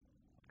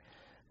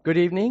Good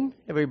evening,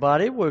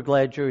 everybody. We're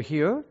glad you're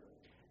here.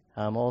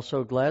 I'm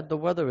also glad the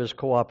weather is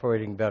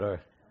cooperating better.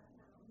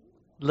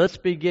 Let's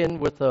begin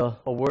with a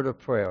word of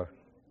prayer.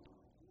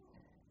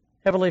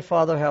 Heavenly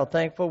Father, how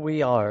thankful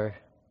we are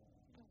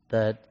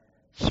that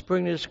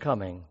spring is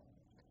coming.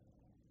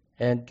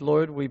 And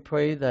Lord, we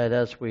pray that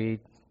as we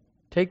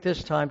take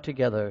this time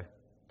together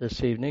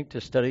this evening to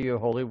study your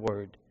holy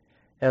word,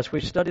 as we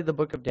study the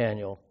book of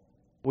Daniel,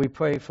 we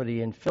pray for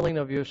the infilling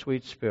of your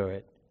sweet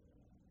Spirit.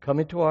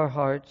 Come into our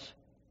hearts.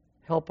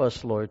 Help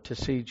us, Lord, to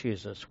see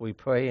Jesus. We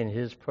pray in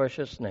his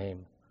precious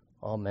name.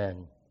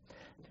 Amen.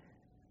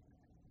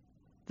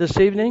 This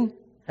evening,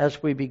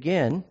 as we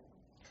begin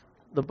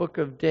the book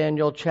of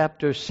Daniel,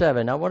 chapter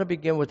 7, I want to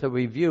begin with a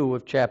review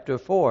of chapter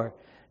 4.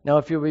 Now,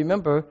 if you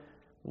remember,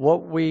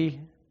 what we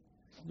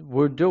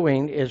were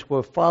doing is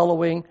we're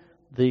following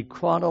the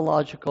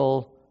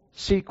chronological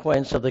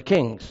sequence of the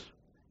kings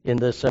in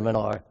this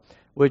seminar,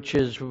 which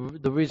is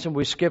the reason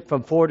we skipped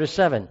from 4 to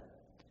 7.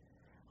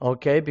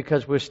 Okay,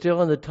 because we're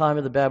still in the time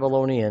of the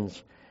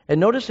Babylonians. And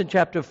notice in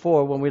chapter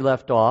 4, when we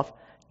left off,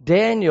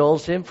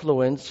 Daniel's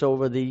influence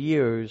over the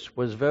years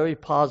was very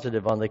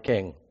positive on the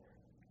king,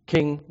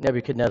 King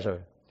Nebuchadnezzar.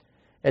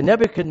 And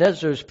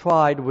Nebuchadnezzar's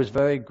pride was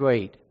very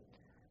great.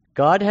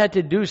 God had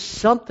to do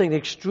something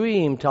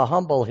extreme to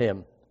humble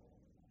him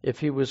if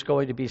he was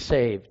going to be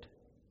saved.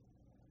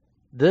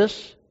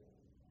 This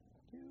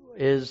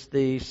is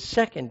the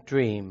second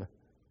dream.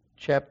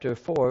 Chapter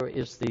 4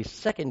 is the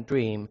second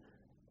dream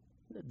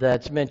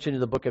that's mentioned in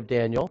the book of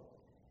Daniel.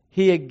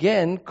 He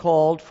again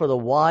called for the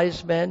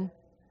wise men,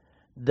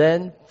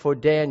 then for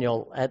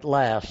Daniel at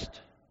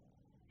last,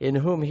 in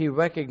whom he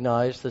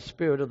recognized the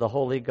Spirit of the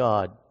Holy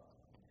God.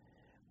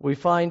 We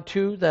find,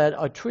 too, that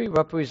a tree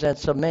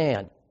represents a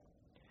man.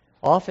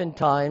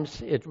 Oftentimes,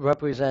 it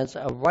represents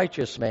a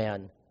righteous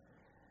man.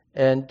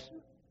 And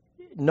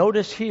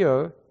notice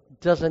here,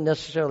 doesn't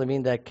necessarily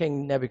mean that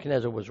King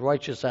Nebuchadnezzar was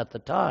righteous at the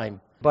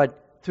time,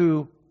 but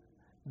through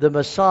the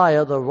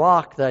Messiah, the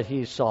rock that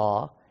he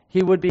saw,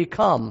 he would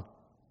become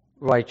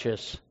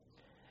righteous.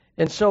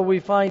 And so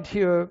we find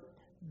here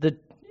that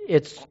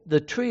the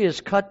tree is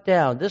cut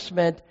down. This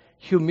meant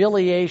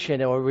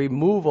humiliation or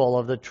removal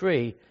of the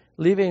tree,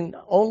 leaving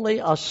only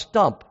a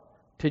stump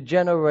to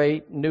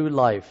generate new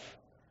life.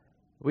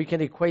 We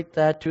can equate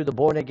that to the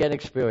born-again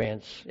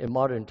experience in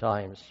modern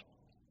times.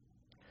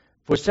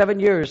 For 7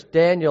 years,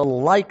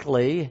 Daniel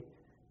likely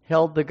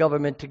held the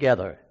government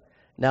together.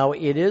 Now,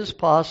 it is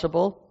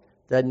possible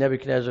that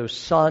Nebuchadnezzar's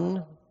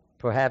son,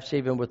 perhaps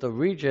even with a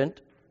regent,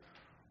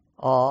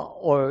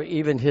 or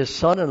even his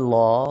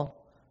son-in-law,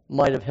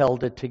 might have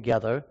held it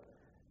together.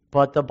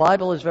 But the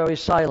Bible is very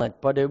silent.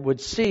 But it would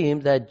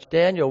seem that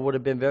Daniel would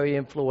have been very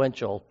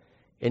influential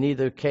in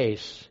either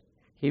case.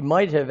 He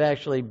might have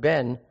actually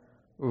been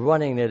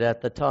running it at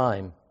the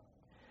time.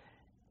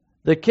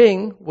 The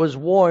king was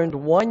warned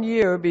 1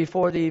 year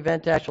before the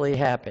event actually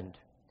happened.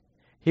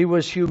 He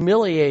was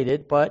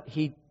humiliated, but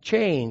he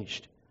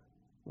changed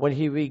when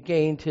he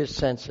regained his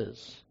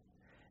senses.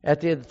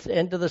 At the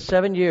end of the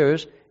 7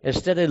 years,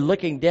 instead of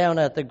looking down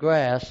at the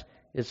grass,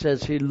 it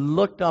says he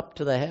looked up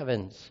to the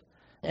heavens.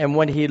 And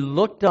when he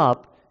looked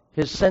up,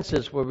 his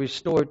senses were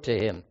restored to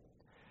him.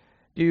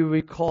 Do you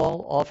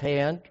recall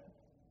offhand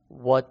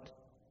what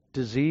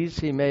disease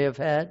he may have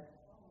had?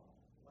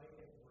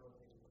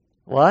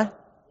 What?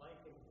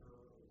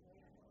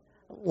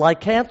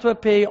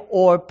 Lycanthropy,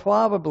 or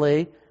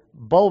probably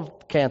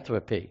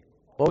bocanthropy.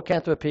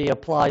 Bocanthropy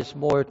applies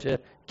more to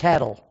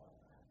cattle,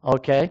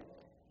 okay?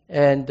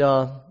 And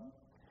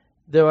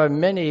there are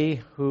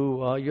many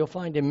who, you'll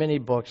find in many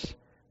books,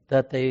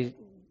 that they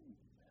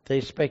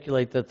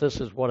speculate that this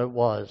is what it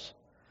was.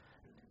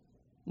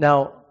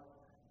 Now,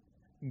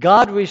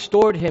 God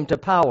restored him to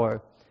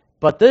power,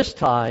 but this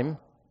time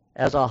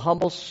as a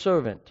humble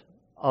servant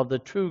of the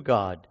true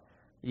God,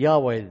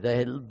 Yahweh,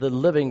 the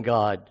living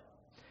God.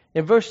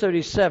 In verse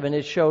 37,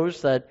 it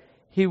shows that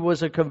he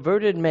was a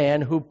converted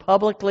man who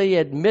publicly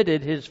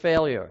admitted his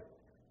failure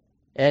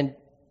and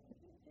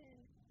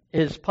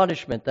his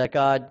punishment that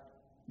God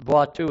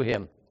brought to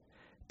him,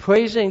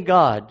 praising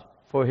God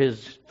for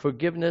his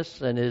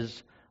forgiveness and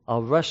his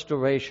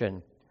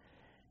restoration.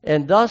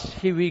 And thus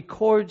he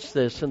records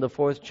this in the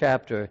 4th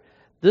chapter.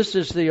 This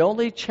is the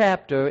only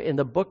chapter in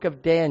the book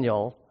of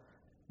Daniel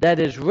that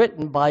is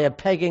written by a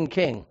pagan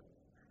king.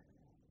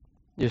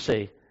 You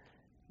see,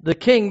 the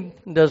king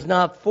does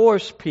not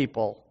force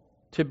people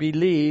to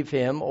believe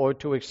him or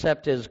to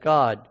accept his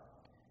God.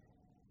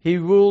 He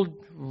ruled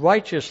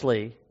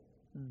righteously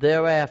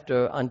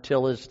thereafter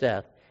until his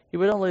death. He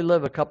would only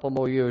live a couple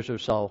more years or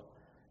so,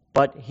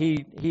 but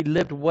he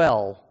lived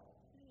well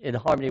in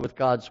harmony with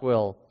God's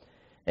will.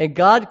 And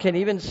God can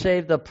even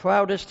save the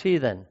proudest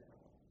heathen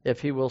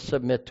if he will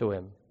submit to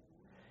him.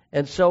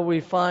 And so we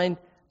find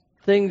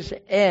things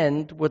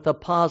end with a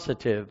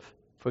positive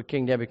for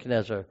King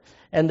Nebuchadnezzar.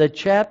 And the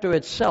chapter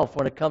itself,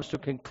 when it comes to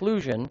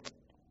conclusion,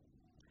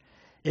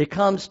 it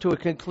comes to a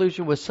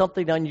conclusion with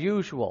something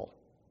unusual.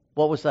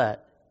 What was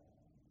that?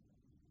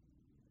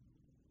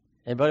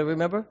 Anybody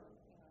remember?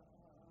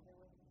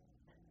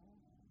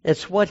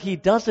 It's what he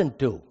doesn't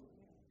do.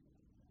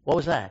 What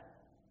was that?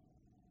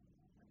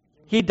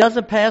 He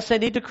doesn't pass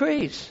any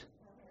decrees.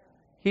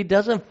 He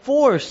doesn't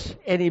force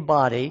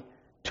anybody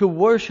to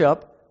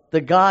worship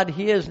the God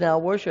he is now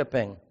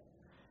worshiping.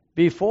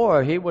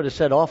 Before, he would have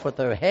said off with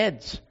their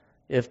heads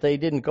if they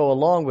didn't go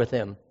along with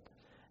him.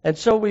 And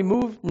so we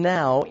move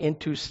now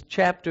into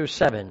chapter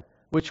 7,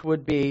 which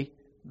would be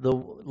the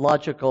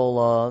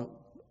logical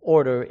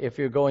order if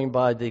you're going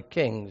by the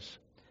kings.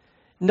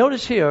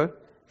 Notice here,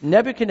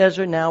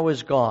 Nebuchadnezzar now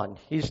is gone.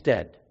 He's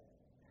dead.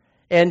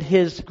 And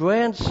his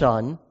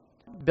grandson,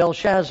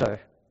 Belshazzar,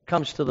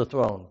 comes to the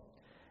throne.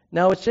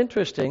 Now it's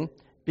interesting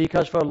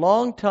because for a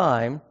long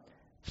time,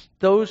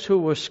 those who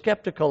were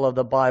skeptical of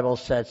the Bible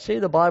said, see,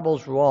 the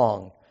Bible's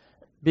wrong.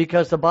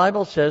 Because the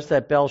Bible says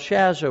that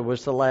Belshazzar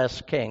was the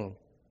last king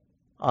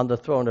on the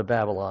throne of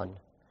Babylon.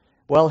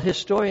 Well,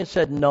 historians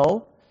said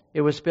no,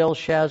 it was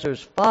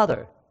Belshazzar's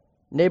father,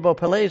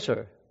 Nabonidus,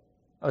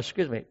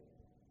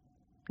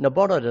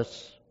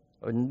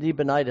 or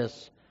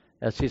Nabonidus,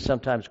 as he's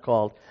sometimes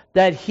called,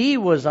 that he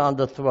was on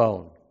the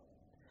throne.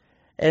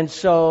 And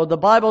so the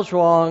Bible's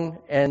wrong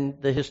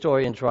and the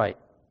historian's right.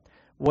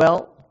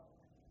 Well,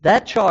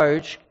 that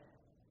charge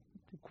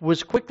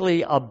was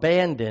quickly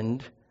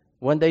abandoned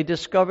when they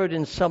discovered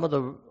in some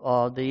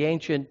of the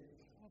ancient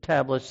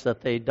tablets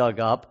that they dug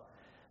up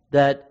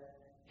that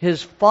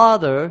his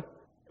father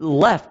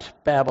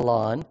left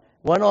Babylon,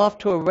 went off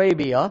to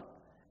Arabia,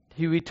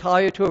 he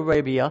retired to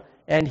Arabia,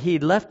 and he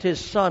left his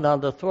son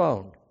on the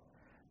throne.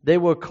 They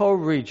were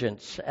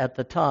co-regents at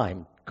the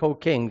time,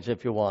 co-kings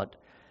if you want.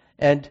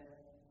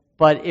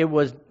 But it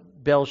was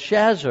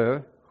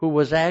Belshazzar who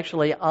was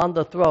actually on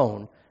the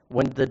throne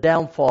when the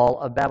downfall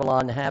of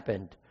Babylon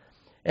happened.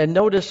 And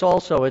notice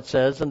also it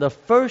says, in the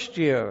first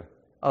year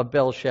of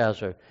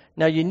Belshazzar.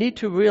 Now you need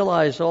to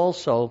realize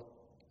also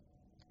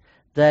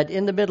that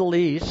in the Middle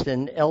East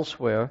and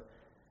elsewhere,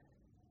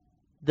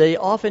 they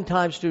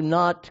oftentimes do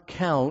not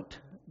count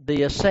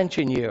the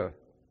ascension year,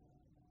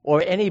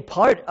 or any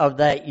part of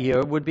that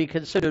year would be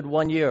considered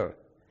 1 year.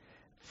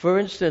 For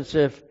instance,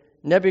 if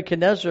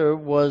Nebuchadnezzar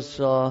was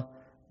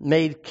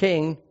made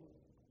king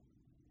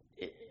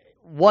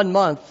 1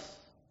 month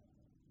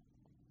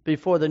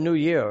before the new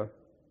year,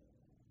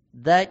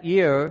 that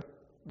year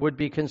would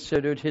be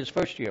considered his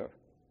first year.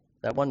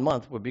 That 1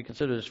 month would be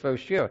considered his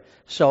first year.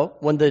 So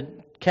when the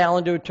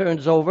calendar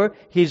turns over,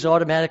 he's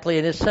automatically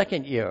in his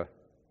second year.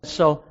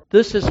 So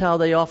this is how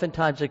they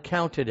oftentimes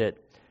accounted it.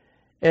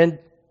 And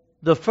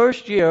the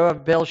first year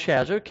of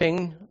Belshazzar,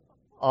 king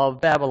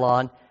of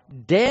Babylon,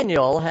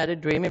 Daniel had a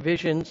dream and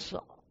visions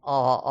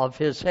of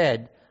his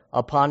head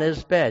upon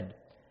his bed.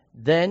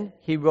 Then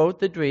he wrote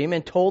the dream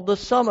and told the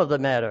sum of the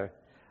matter.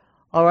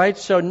 All right,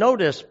 so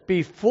notice,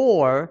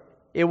 before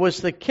it was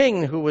the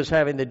king who was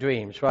having the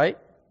dreams, right?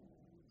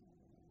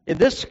 In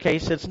this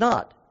case, it's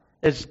not.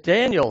 It's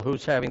Daniel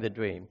who's having the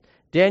dream.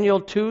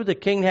 Daniel 2, the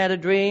king had a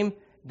dream,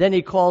 then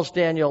he calls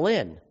Daniel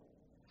in.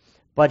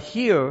 But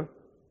here,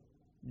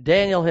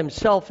 Daniel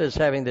himself is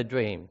having the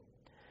dream.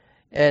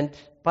 And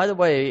by the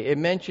way, it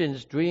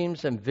mentions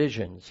dreams and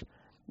visions.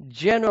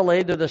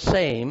 Generally, they're the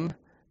same,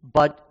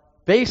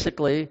 but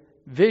basically,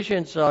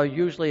 visions are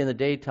usually in the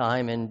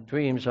daytime and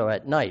dreams are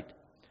at night.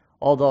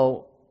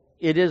 Although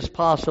it is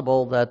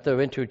possible that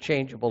they're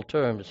interchangeable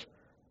terms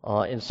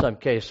in some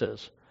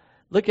cases.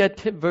 Look at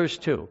verse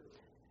 2.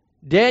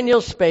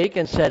 Daniel spake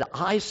and said,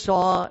 I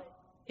saw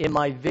in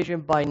my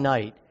vision by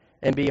night,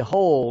 and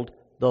behold,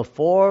 the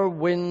four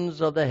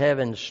winds of the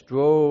heavens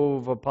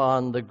strove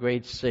upon the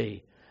great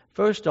sea.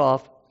 First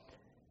off,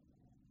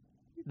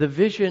 the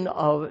vision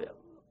of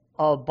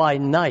by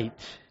night,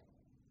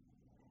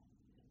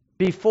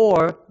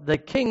 before the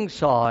king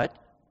saw it,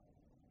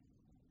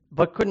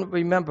 but couldn't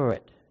remember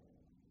it.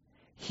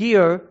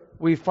 Here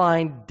we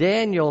find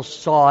Daniel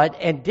saw it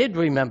and did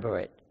remember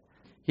it.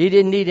 He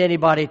didn't need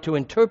anybody to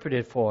interpret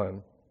it for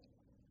him.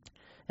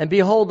 And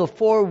behold, the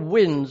four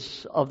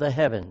winds of the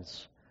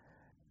heavens.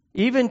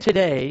 Even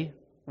today,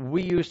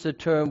 we use the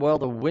term, well,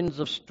 the winds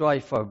of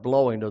strife are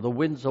blowing, or the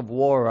winds of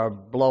war are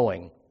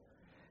blowing.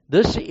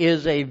 This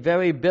is a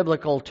very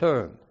biblical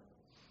term.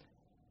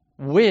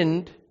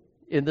 Wind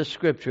in the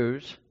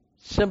Scriptures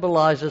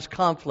symbolizes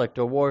conflict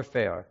or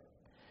warfare.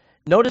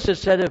 Notice it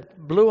said it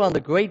blew on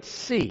the great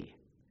sea.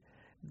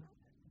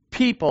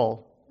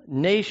 People,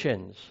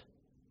 nations,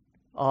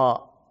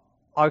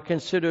 are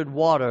considered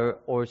water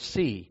or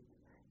sea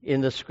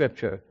in the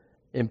Scripture,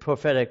 in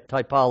prophetic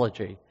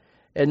typology.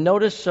 And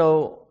notice,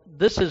 so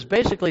this is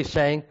basically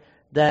saying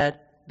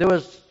that there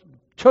was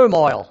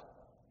turmoil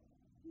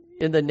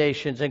in the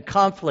nations and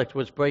conflict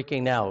was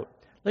breaking out.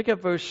 Look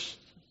at verse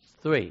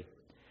 3.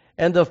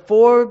 And the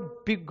four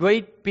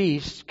great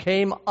beasts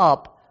came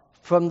up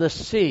from the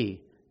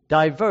sea,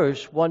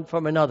 diverse one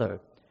from another.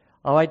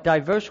 All right,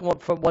 diverse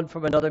one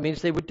from another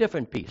means they were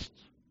different beasts.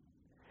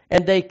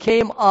 And they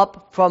came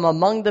up from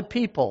among the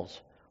peoples.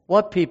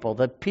 What people?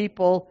 The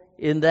people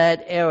in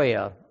that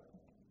area,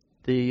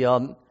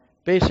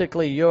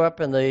 basically Europe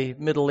and the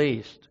Middle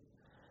East.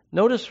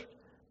 Notice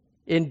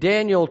in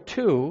Daniel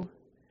 2,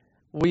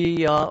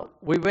 we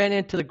ran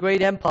into the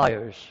great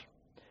empires.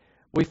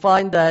 We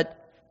find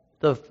that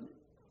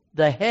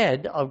the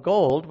head of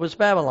gold was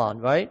Babylon,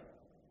 right?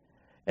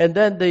 And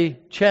then the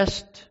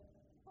chest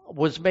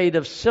was made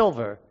of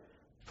silver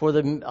for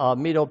the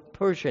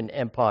Medo-Persian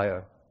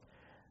Empire.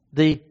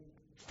 The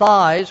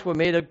thighs were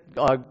made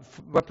of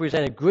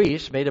represented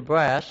Greece, made of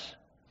brass,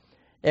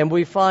 and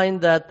we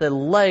find that the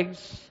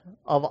legs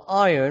of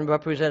iron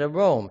represented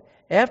Rome.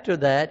 After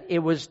that, it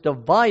was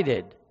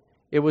divided.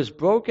 It was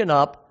broken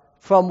up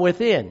from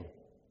within.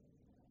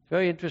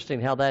 Very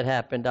interesting how that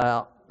happened.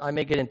 I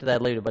may get into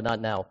that later, but not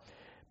now.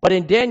 But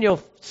in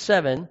Daniel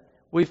 7,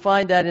 we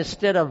find that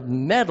instead of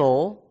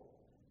metal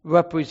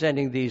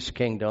representing these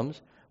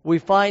kingdoms, we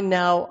find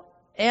now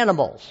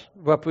animals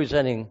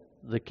representing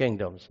the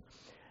kingdoms.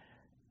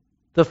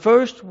 The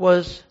first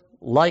was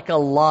like a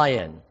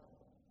lion.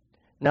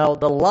 Now,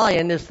 the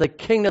lion is the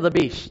king of the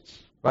beasts,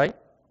 right?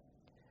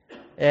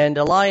 And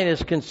the lion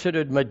is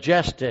considered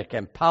majestic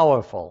and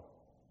powerful.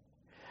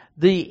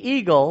 The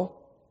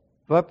eagle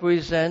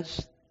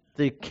represents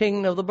the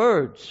king of the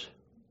birds.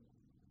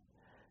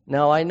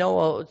 Now, I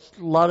know a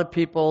lot of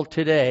people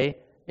today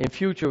in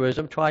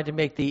futurism try to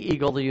make the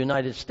eagle the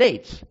United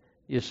States,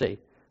 you see.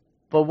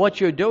 But what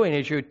you're doing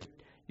is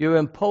you're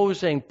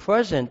imposing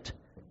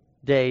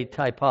present-day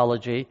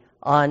typology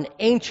on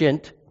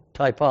ancient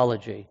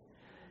typology.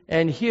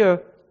 And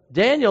here,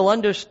 Daniel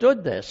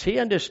understood this. He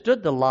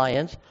understood the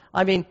lions.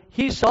 I mean,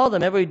 he saw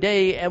them every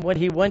day, and when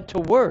he went to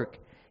work,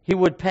 he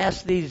would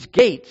pass these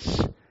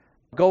gates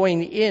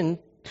going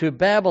into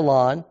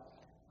Babylon.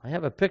 I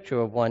have a picture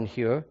of one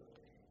here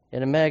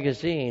in a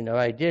magazine, or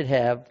I did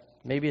have.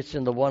 Maybe it's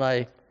in the one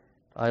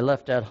I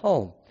left at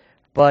home.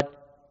 But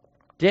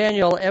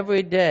Daniel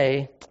every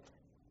day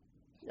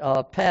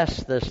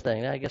passed this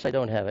thing. I guess I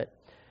don't have it.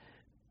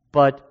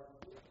 But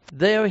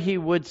there he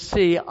would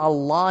see a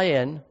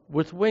lion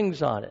with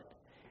wings on it.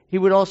 He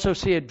would also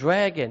see a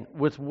dragon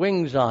with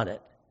wings on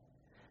it.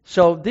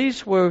 So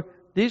these were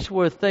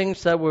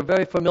things that were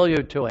very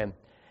familiar to him.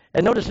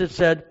 And notice it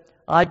said,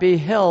 I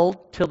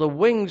beheld till the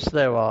wings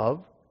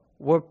thereof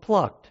were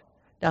plucked.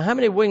 Now, how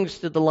many wings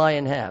did the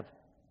lion have?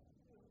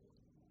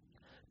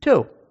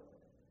 2.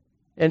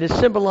 And it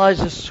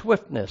symbolizes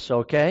swiftness,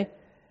 okay?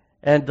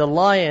 And the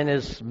lion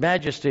is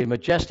majesty,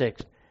 majestic.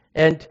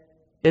 And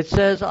it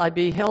says, I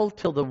beheld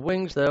till the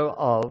wings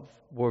thereof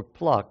were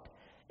plucked.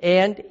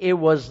 And it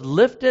was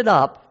lifted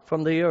up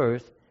from the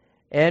earth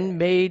and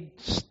made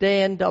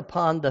stand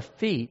upon the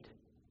feet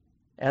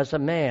as a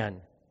man.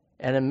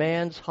 And a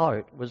man's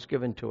heart was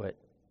given to it.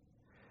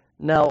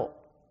 Now,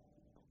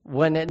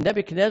 when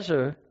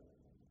Nebuchadnezzar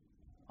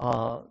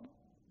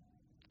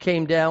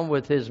came down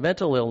with his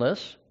mental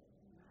illness,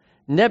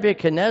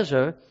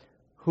 Nebuchadnezzar,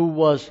 who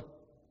was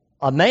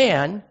a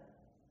man,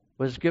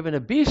 was given a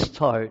beast's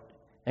heart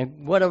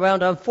and went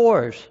around on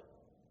 4s.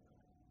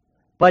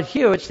 But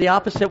here it's the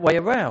opposite way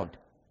around,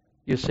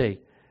 you see.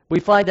 We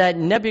find that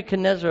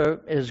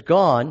Nebuchadnezzar is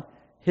gone.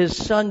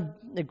 His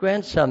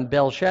grandson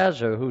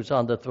Belshazzar, who's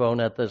on the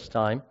throne at this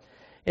time,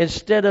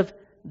 instead of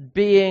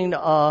being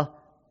a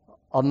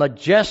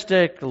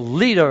majestic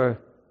leader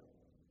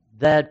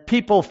that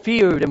people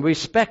feared and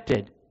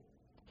respected,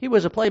 he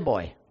was a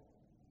playboy.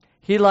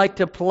 He liked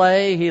to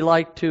play. He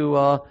liked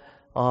to,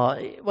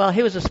 he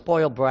was a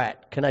spoiled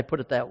brat. Can I put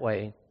it that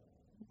way?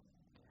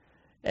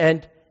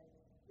 And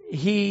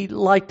he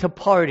liked to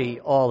party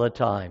all the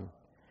time.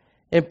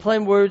 In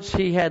plain words,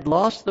 he had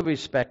lost the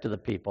respect of the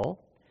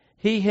people.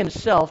 He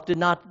himself did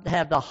not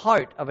have the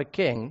heart of a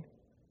king,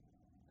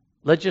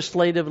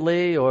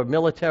 legislatively or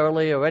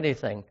militarily or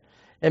anything.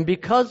 And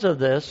because of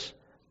this,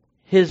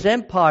 his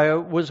empire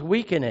was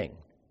weakening.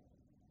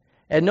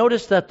 And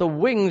notice that the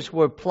wings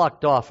were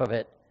plucked off of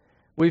it.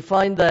 We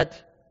find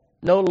that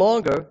no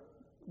longer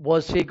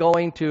was he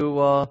going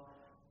to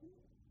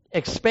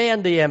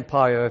expand the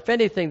empire. If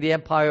anything, the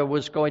empire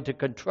was going to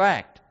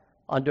contract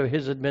under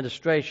his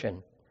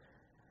administration.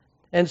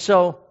 And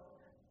so,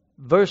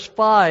 verse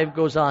 5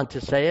 goes on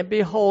to say, and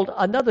behold,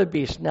 another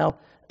beast. Now,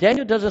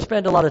 Daniel doesn't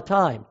spend a lot of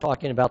time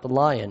talking about the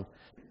lion,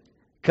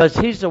 because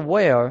he's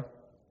aware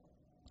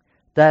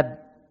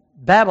that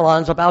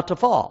Babylon's about to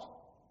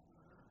fall.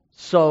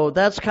 So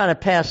that's kind of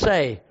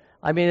passé.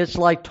 I mean, it's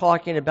like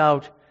talking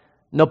about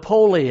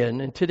Napoleon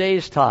in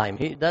today's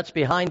time. That's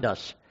behind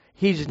us.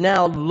 He's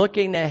now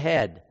looking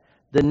ahead.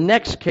 The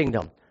next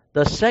kingdom,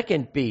 the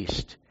second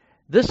beast.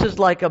 This is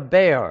like a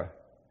bear.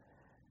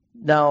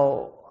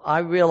 Now, I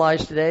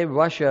realize today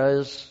Russia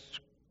is,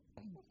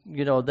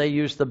 they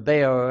use the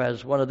bear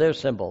as one of their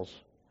symbols.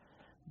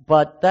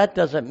 But that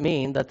doesn't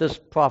mean that this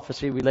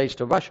prophecy relates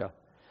to Russia.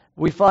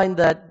 We find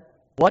that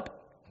what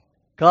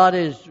God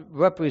is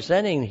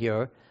representing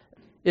here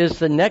is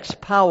the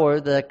next power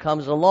that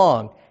comes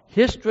along.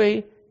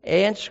 History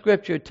and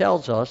Scripture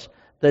tells us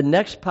the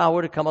next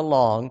power to come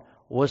along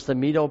was the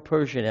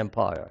Medo-Persian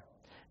Empire.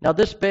 Now,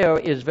 this bear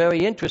is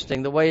very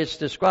interesting, the way it's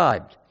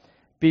described.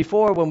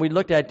 Before, when we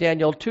looked at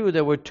Daniel 2,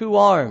 there were 2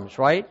 arms,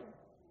 right,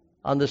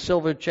 on the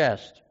silver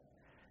chest.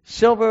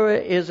 Silver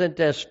isn't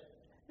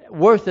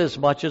worth as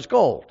much as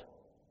gold.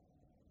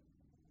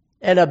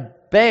 And a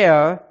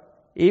bear,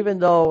 even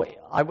though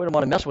I wouldn't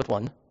want to mess with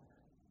one,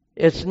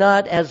 it's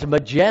not as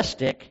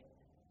majestic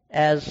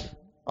as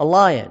a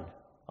lion.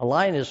 A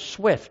lion is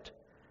swift,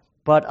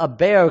 but a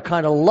bear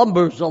kind of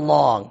lumbers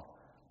along.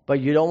 But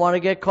you don't want to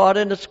get caught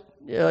in its,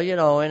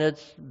 in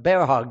its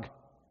bear hug,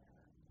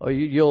 or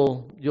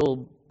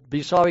you'll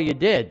be sorry you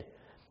did.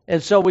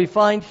 And so we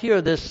find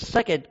here this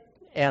second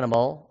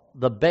animal,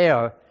 the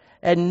bear,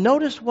 and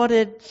notice what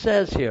it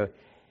says here.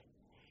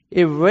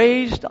 It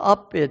raised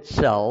up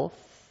itself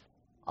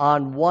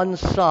on one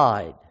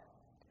side.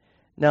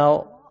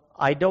 Now,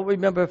 I don't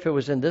remember if it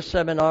was in this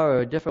seminar or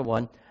a different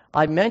one.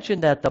 I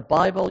mentioned that the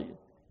Bible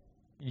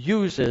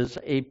uses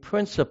a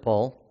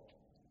principle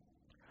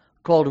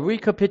called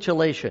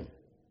recapitulation.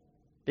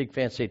 Big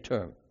fancy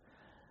term.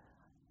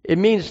 It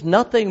means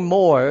nothing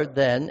more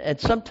than, and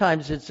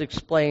sometimes it's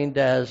explained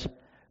as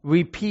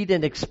repeat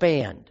and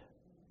expand.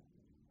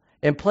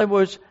 In plain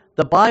words,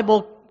 the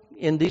Bible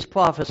in these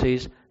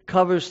prophecies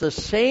covers the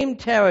same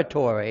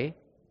territory,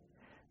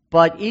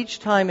 but each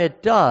time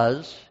it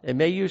does, it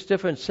may use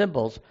different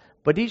symbols,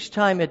 but each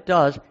time it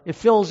does, it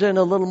fills in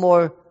a little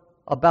more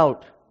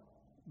about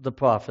the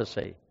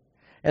prophecy.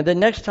 And the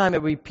next time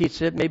it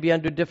repeats it, maybe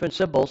under different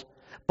symbols,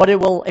 but it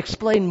will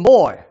explain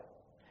more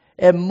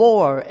and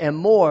more and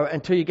more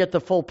until you get the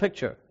full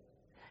picture.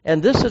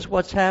 And this is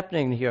what's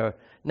happening here.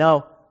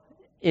 Now,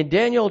 in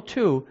Daniel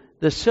 2,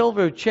 the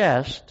silver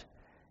chest,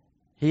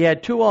 he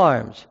had two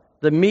arms,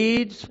 the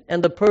Medes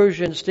and the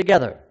Persians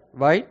together,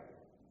 right?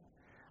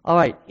 All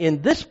right,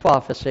 in this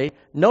prophecy,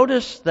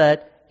 notice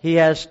that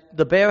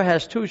the bear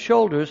has two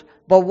shoulders,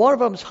 but one of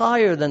them's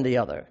higher than the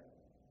other.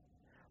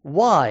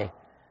 Why?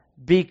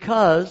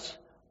 Because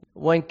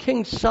when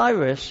King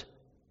Cyrus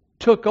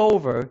took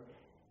over,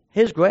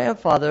 his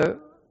grandfather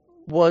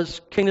was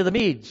king of the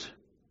Medes.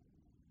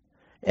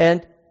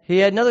 And he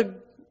had another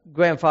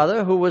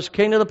grandfather who was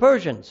king of the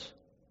Persians.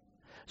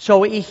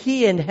 So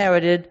he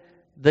inherited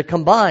the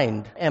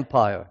combined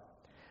empire.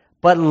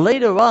 But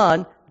later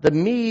on, the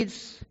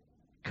Medes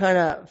kind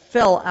of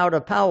fell out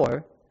of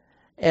power,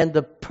 and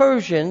the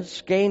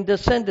Persians gained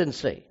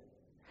ascendancy.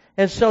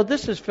 And so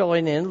this is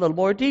filling in a little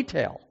more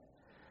detail.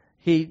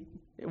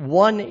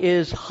 One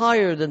is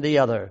higher than the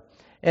other.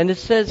 And it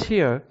says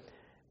here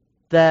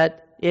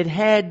that it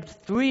had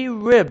 3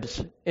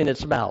 ribs in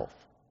its mouth.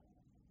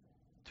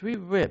 3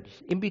 ribs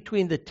in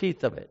between the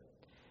teeth of it.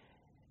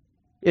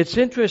 It's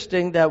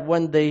interesting that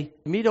when the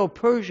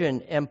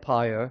Medo-Persian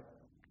Empire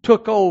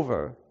took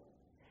over,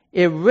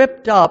 it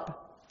ripped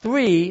up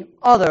 3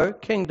 other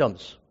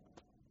kingdoms.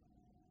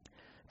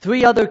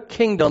 3 other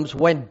kingdoms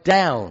went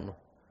down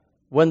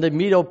when the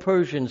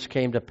Medo-Persians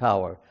came to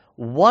power.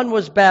 One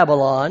was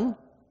Babylon.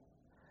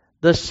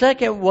 The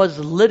second was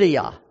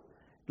Lydia.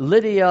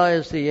 Lydia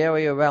is the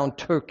area around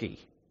Turkey.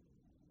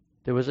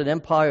 There was an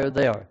empire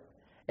there.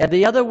 And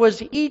the other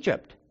was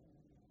Egypt.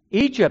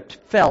 Egypt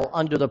fell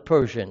under the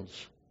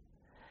Persians.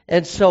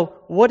 And so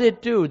what did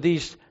it do?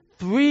 These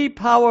 3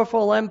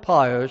 powerful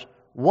empires,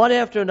 one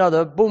after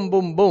another, boom,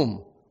 boom,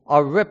 boom,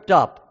 are ripped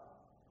up.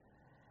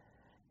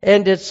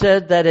 And it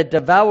said that it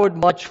devoured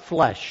much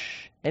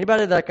flesh.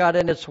 Anybody that got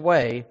in its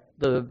way,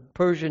 the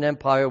Persian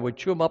Empire would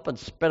chew them up and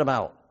spit them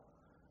out.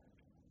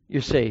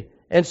 You see.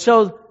 And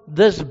so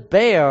this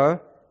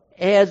bear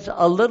adds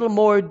a little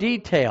more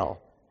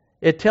detail.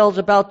 It tells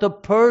about the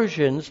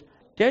Persians.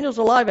 Daniel's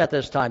alive at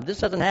this time.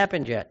 This hasn't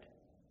happened yet.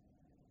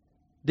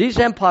 These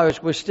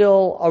empires were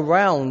still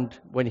around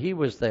when he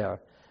was there.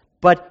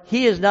 But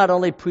he is not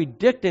only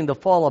predicting the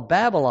fall of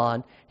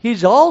Babylon,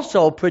 he's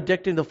also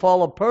predicting the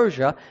fall of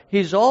Persia.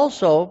 He's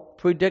also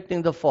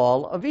predicting the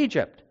fall of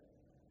Egypt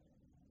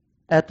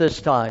at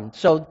this time.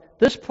 So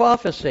this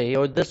prophecy,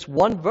 or this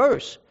one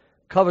verse,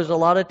 covers a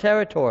lot of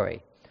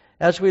territory.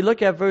 As we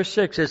look at verse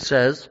 6, it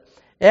says,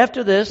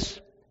 "After this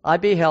I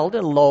beheld,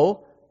 and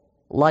lo,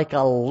 like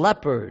a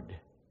leopard,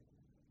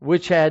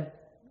 which had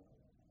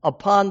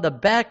upon the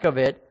back of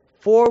it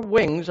 4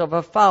 wings of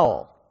a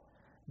fowl.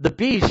 The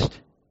beast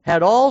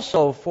had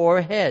also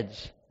 4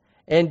 heads,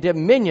 and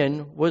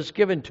dominion was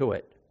given to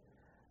it."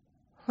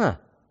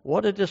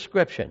 What a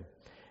description.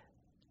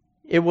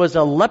 It was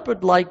a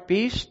leopard-like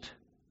beast.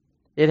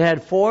 It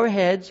had 4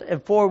 heads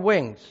and 4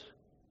 wings.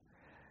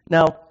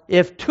 Now,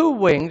 if 2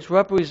 wings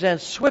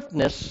represent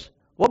swiftness,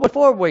 what would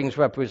 4 wings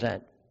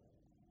represent?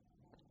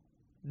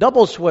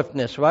 Double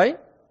swiftness, right?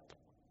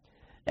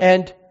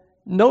 And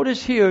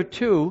notice here,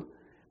 too,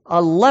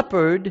 a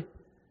leopard,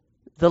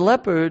 the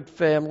leopard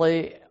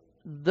family,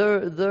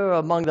 they're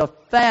among the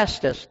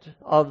fastest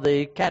of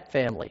the cat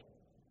family.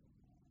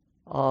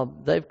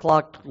 They've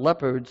clocked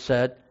leopards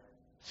at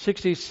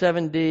 60,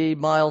 70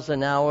 miles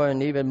an hour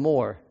and even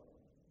more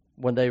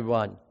when they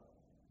run.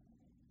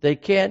 They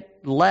can't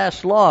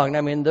last long.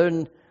 I mean,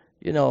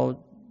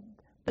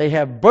 they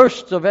have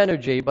bursts of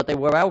energy, but they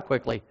wear out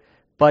quickly.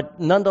 But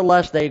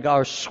nonetheless, they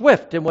are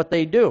swift in what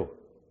they do.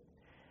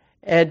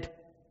 And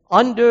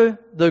under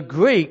the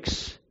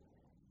Greeks,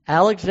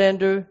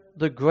 Alexander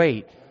the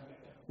Great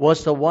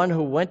was the one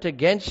who went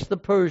against the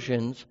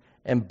Persians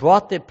and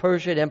brought the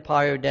Persian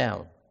Empire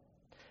down.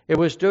 It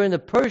was during the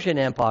Persian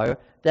Empire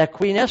that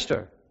Queen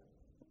Esther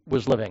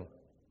was living.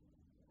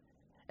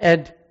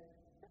 And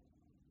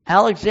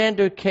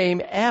Alexander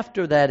came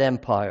after that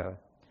empire.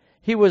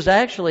 He was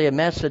actually a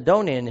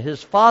Macedonian.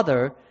 His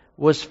father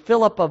was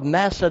Philip of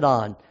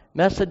Macedon.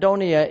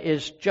 Macedonia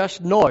is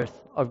just north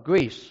of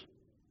Greece.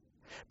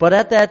 But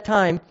at that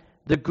time,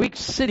 the Greek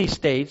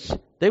city-states,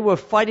 they were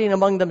fighting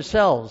among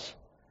themselves.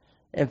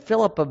 And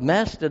Philip of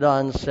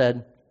Macedon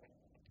said,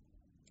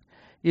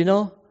 you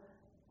know,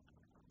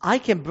 I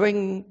can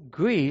bring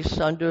Greece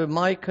under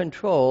my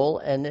control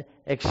and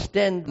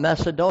extend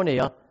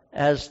Macedonia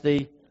as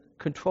the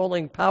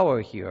controlling power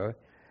here.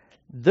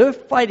 They're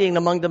fighting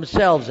among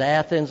themselves,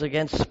 Athens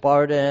against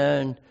Sparta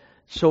and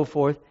so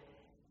forth.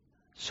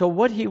 So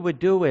what he would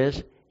do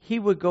is he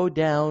would go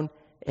down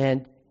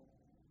and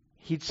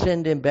he'd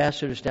send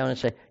ambassadors down and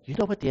say, you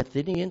know what the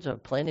Athenians are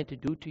planning to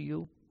do to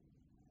you?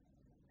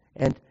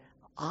 And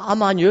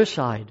I'm on your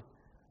side.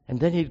 And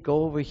then he'd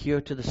go over here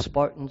to the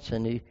Spartans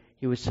and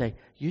he would say,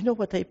 you know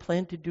what they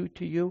plan to do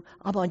to you?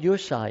 I'm on your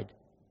side.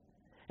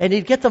 And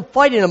he'd get them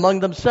fighting among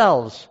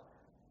themselves.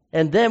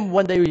 And then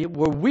when they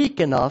were weak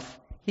enough,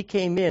 he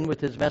came in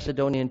with his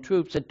Macedonian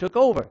troops and took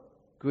over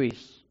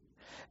Greece.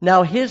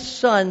 Now his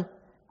son,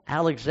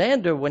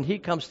 Alexander, when he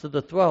comes to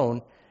the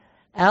throne,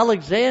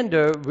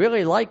 Alexander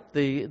really liked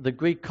the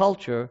Greek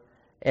culture,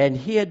 and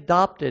he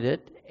adopted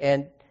it,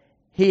 and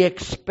he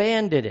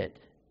expanded it.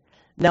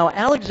 Now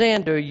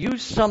Alexander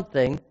used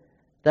something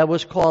that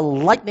was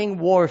called lightning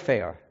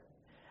warfare.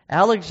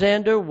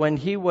 Alexander, when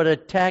he would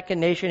attack a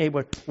nation, he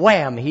would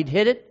wham, he'd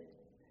hit it,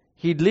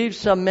 he'd leave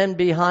some men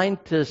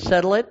behind to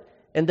settle it,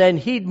 and then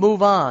he'd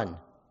move on.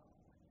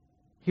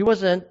 He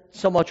wasn't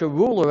so much a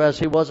ruler as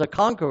he was a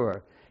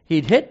conqueror.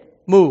 He'd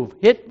hit, move,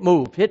 hit,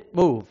 move, hit,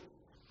 move.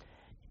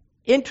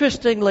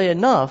 Interestingly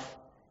enough,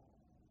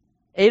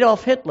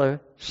 Adolf Hitler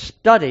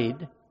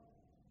studied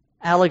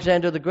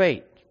Alexander the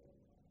Great.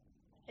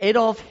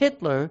 Adolf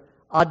Hitler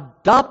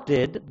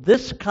adopted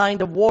this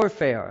kind of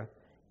warfare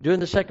during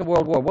the Second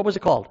World War. What was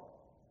it called?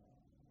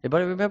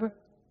 Anybody remember?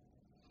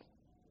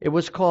 It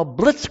was called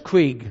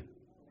Blitzkrieg.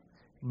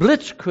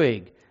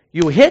 Blitzkrieg.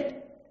 You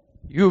hit,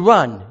 you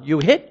run. You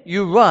hit,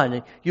 you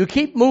run. You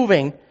keep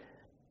moving.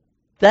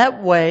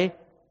 That way,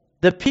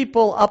 the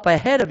people up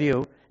ahead of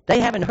you, they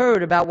haven't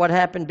heard about what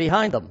happened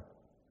behind them.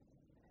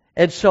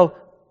 And so,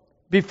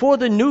 before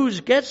the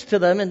news gets to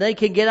them and they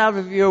can get out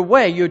of your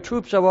way, your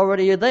troops are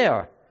already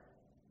there.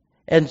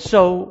 And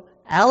so,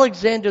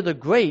 Alexander the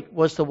Great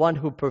was the one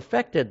who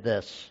perfected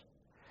this.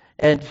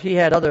 And he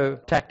had other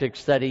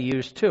tactics that he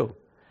used too.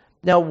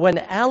 Now, when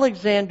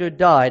Alexander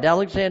died,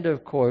 Alexander,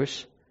 of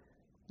course,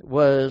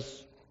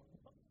 was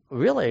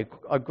really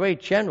a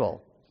great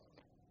general.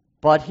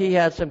 But he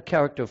had some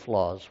character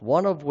flaws,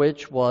 one of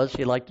which was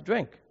he liked to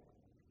drink.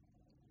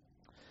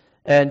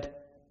 And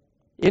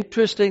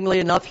interestingly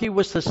enough, he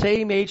was the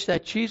same age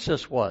that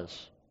Jesus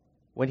was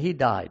when he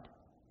died.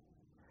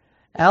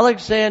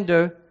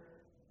 Alexander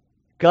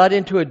got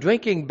into a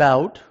drinking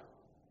bout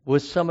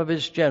with some of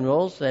his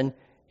generals, and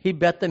he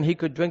bet them he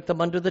could drink them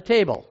under the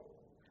table.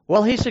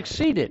 Well, he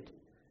succeeded,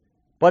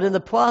 but in the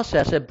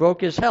process, it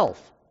broke his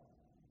health.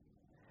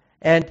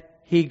 And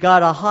he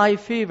got a high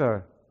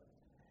fever,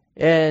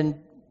 and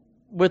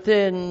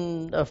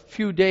within a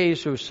few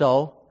days or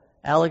so,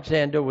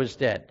 Alexander was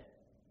dead.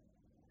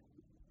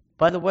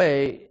 By the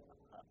way,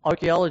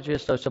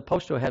 archaeologists are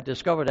supposed to have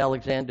discovered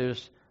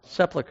Alexander's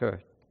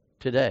sepulcher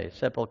today.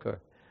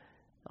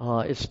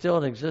 It's still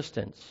in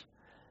existence.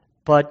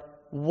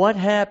 But what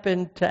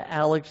happened to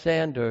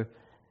Alexander?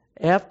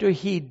 After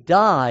he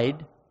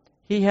died,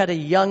 he had a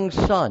young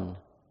son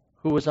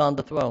who was on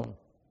the throne.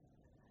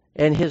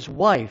 And his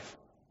wife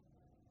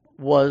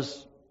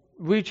was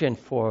regent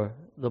for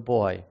the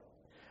boy.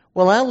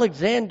 Well,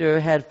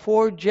 Alexander had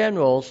 4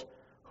 generals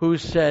who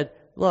said,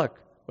 look,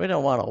 we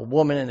don't want a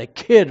woman and a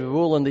kid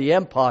ruling the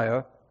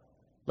empire.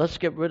 Let's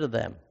get rid of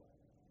them.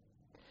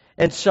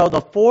 And so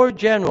the 4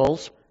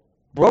 generals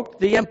broke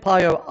the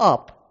empire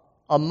up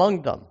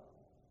among them.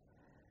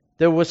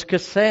 There was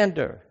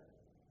Cassander.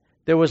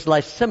 There was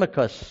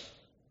Lysimachus.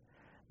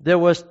 There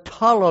was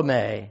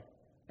Ptolemy.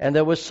 And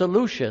there was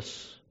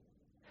Seleucus.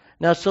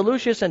 Now,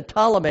 Seleucus and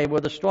Ptolemy were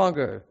the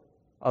stronger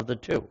of the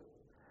 2.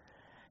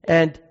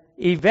 And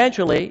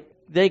eventually,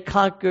 they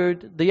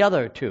conquered the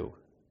other 2.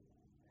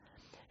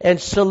 And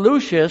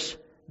Seleucus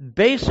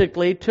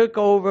basically took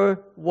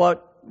over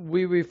what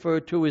we refer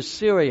to as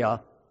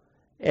Syria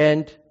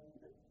and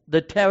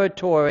the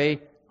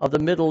territory of the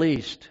Middle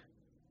East.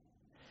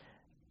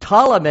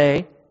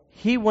 Ptolemy,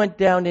 he went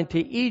down into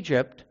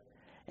Egypt,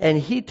 and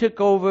he took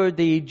over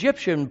the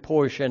Egyptian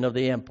portion of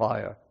the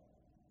empire.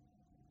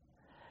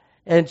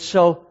 And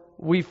so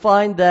we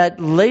find that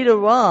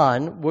later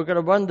on, we're going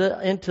to run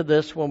into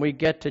this when we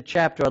get to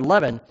chapter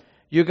 11,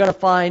 you're going to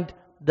find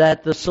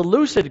that the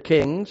Seleucid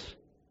kings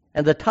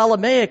and the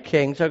Ptolemaic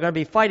kings are going to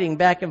be fighting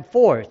back and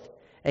forth.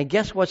 And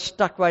guess what's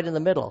stuck right in the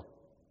middle?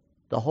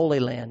 The Holy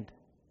Land.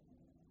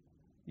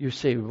 You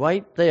see,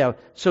 right there.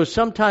 So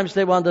sometimes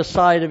they were on the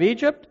side of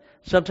Egypt,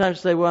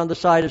 Sometimes they were on the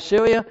side of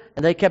Syria,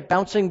 and they kept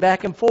bouncing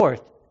back and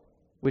forth,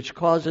 which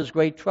causes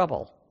great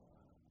trouble.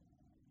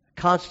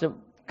 Constant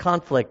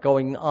conflict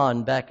going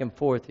on back and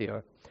forth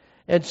here.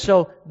 And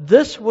so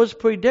this was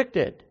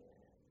predicted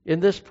in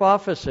this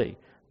prophecy,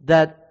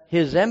 that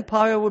his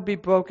empire would be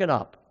broken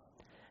up.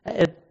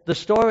 The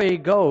story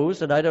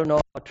goes, and I don't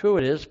know how true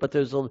it is, but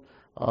there's a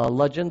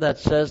legend that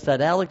says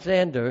that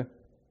Alexander,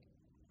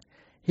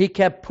 he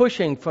kept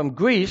pushing from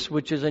Greece,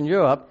 which is in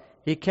Europe,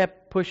 he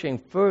kept pushing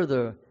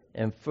further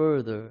and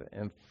further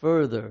and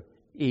further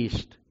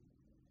east.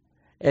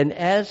 And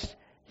as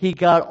he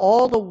got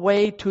all the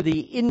way to the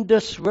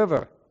Indus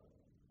River,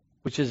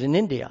 which is in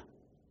India,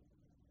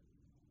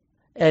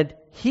 and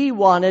he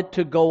wanted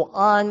to go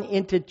on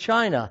into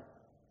China,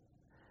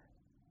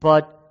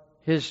 but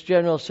his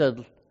general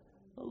said,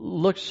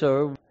 "Look,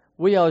 sir,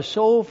 we are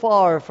so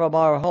far from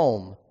our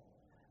home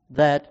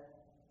that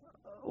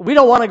we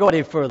don't want to go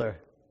any further."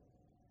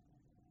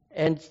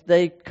 And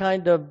they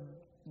kind of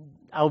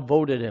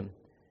outvoted him.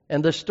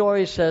 And the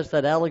story says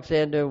that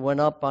Alexander went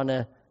up on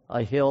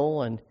a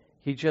hill and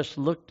he just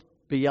looked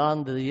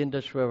beyond the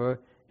Indus River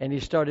and he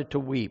started to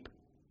weep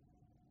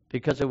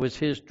because it was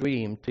his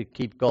dream to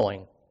keep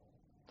going.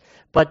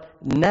 But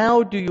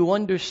now do you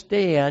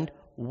understand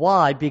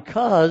why?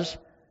 Because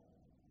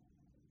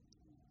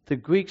the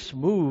Greeks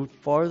moved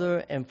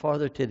farther and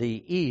farther to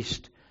the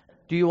east.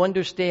 Do you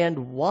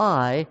understand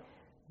why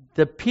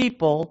the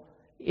people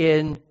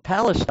in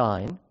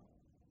Palestine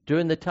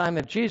during the time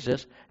of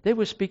Jesus, they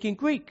were speaking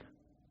Greek?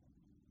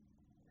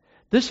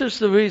 This is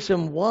the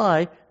reason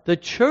why the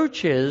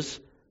churches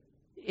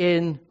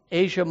in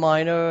Asia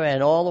Minor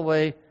and all the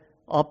way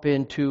up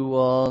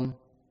into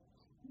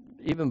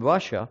even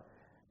Russia,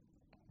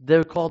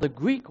 they're called the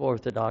Greek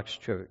Orthodox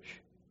Church,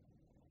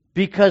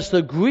 because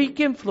the Greek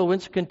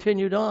influence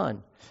continued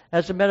on.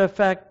 As a matter of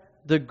fact,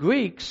 the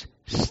Greeks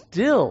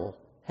still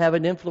have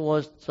an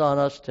influence on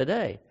us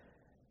today.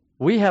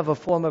 We have a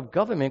form of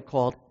government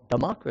called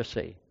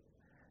democracy.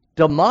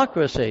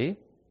 Democracy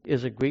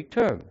is a Greek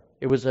term.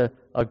 It was a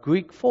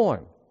Greek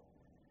form.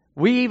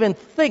 We even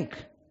think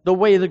the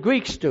way the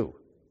Greeks do.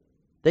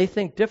 They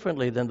think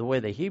differently than the way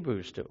the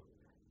Hebrews do.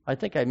 I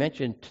think I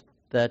mentioned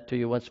that to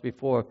you once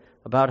before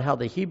about how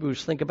the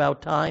Hebrews think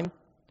about time.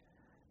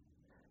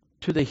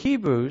 To the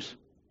Hebrews,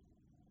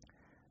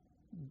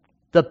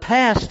 the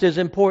past is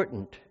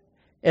important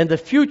and the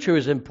future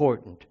is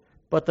important,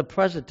 but the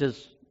present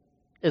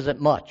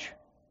isn't much.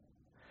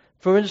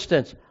 For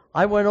instance,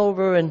 I went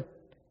over and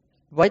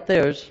right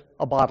there's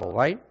a bottle,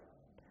 right?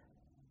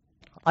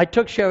 I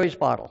took Sherry's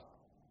bottle.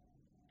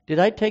 Did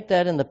I take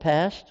that in the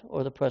past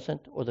or the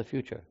present or the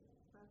future?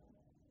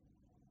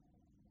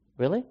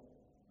 Really?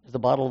 Is the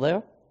bottle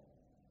there?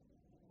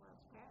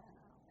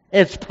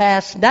 It's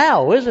past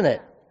now, isn't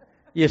it?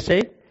 You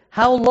see?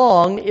 How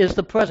long is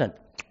the present?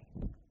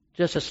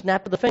 Just a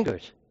snap of the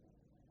fingers.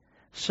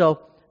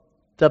 So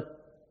the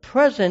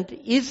present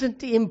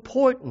isn't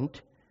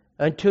important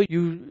until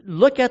you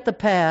look at the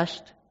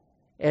past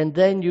and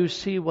then you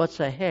see what's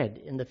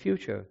ahead in the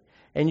future.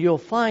 And you'll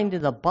find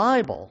in the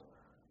Bible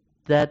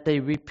that they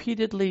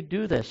repeatedly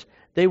do this.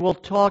 They will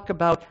talk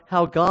about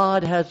how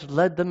God has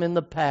led them in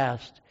the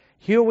past.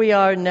 Here we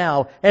are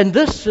now, and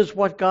this is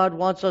what God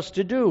wants us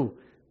to do.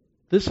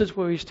 This is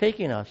where He's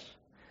taking us.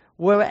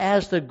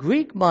 Whereas the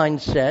Greek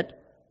mindset,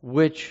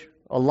 which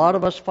a lot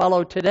of us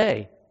follow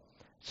today,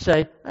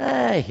 say,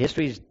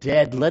 history's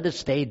dead, let it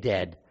stay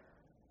dead.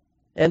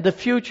 And the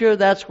future,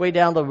 that's way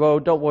down the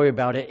road, don't worry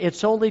about it.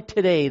 It's only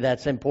today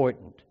that's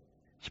important,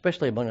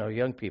 especially among our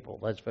young people.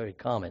 That's very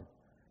common.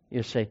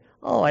 You say,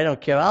 I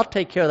don't care, I'll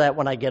take care of that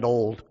when I get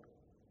old.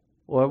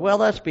 Or, well,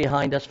 that's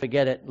behind us,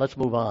 forget it, let's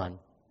move on.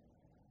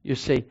 You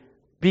see,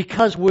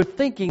 because we're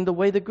thinking the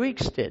way the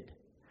Greeks did.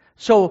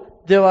 So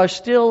there are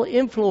still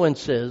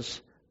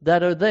influences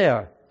that are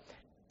there.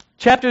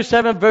 Chapter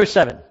 7, verse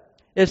 7.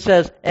 It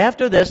says,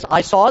 "After this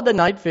I saw the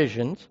night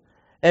visions,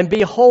 and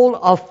behold,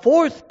 a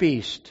fourth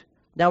beast."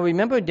 Now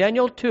remember,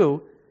 Daniel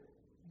 2,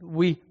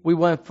 we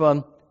went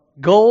from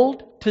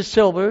gold to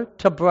silver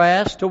to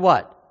brass to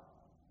what?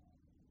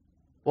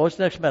 What was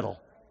the next metal?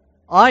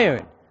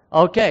 Iron.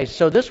 Okay,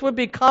 so this would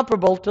be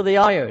comparable to the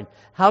iron.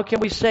 How can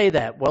we say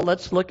that? Well,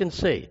 let's look and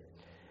see.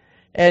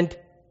 And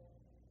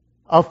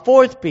a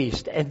fourth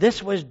beast, and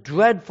this was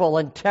dreadful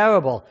and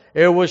terrible.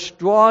 It was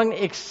strong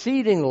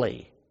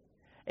exceedingly.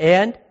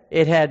 And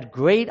it had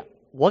great,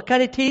 what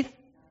kind of teeth?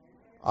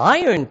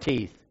 Iron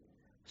teeth.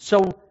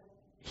 So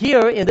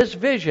here in this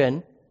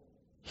vision,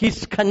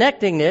 he's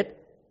connecting it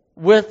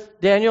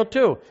with Daniel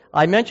 2.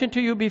 I mentioned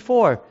to you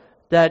before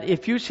that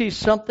if you see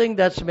something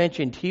that's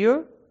mentioned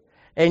here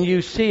and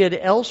you see it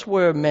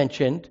elsewhere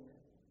mentioned,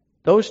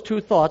 those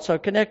two thoughts are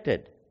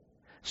connected.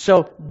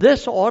 So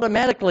this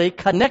automatically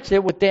connects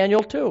it with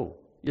Daniel 2,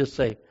 you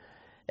see.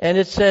 And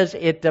it says,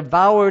 it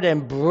devoured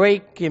and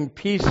brake in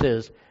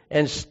pieces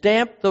and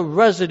stamped the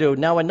residue.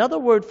 Now another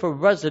word for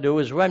residue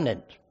is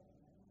remnant.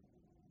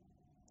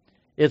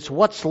 It's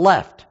what's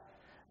left.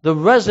 The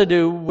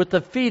residue with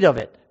the feet of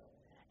it.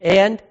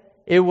 And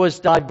it was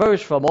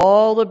diverse from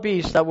all the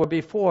beasts that were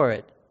before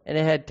it, and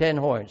it had 10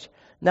 horns.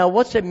 Now,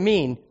 what's it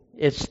mean?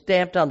 It's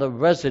stamped on the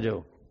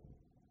residue.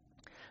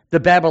 The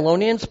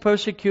Babylonians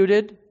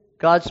persecuted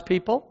God's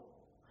people.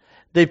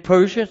 The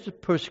Persians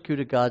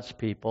persecuted God's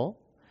people.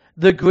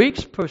 The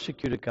Greeks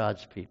persecuted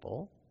God's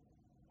people.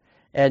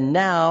 And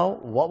now,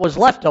 what was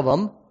left of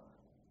them,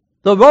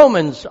 the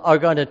Romans are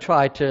going to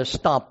try to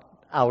stomp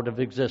out of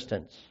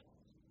existence.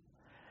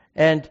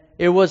 And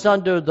it was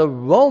under the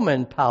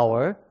Roman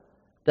power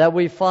that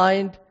we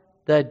find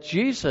that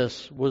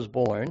Jesus was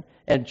born.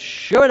 And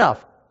sure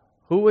enough,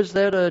 who was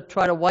there to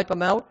try to wipe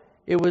him out?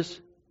 It was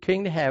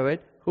King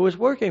Herod, who was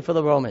working for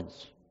the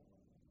Romans.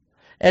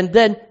 And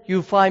then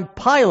you find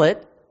Pilate,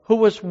 who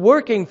was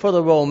working for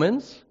the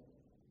Romans,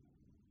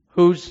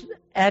 who's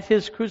at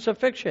his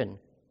crucifixion.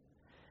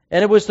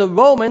 And it was the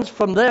Romans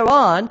from there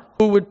on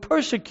who would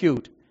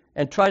persecute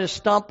and try to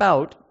stomp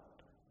out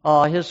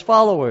his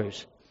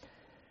followers.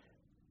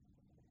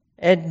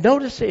 And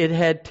notice it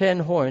had 10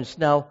 horns.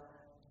 Now,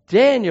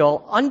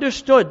 Daniel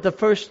understood the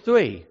first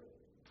 3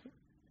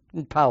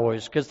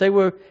 powers because they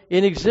were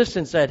in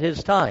existence at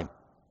his time.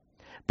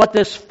 But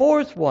this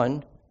 4th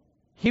one,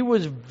 he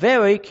was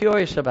very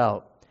curious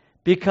about,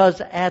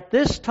 because at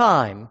this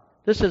time,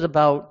 this is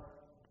about,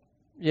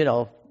 the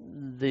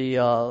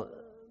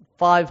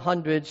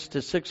 500s to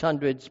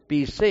 600s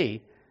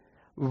BC,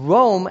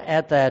 Rome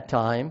at that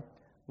time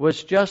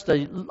was just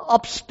an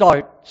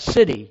upstart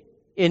city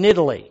in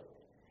Italy.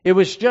 It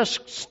was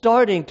just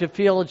starting to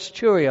feel its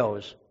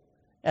Cheerios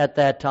at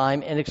that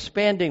time and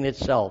expanding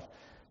itself.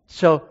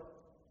 So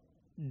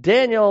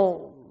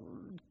Daniel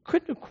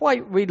couldn't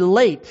quite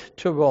relate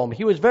to Rome.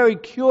 He was very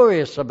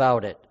curious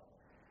about it.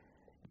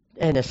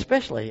 And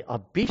especially a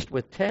beast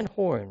with 10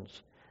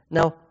 horns.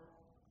 Now,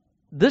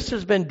 this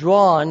has been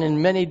drawn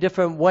in many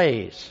different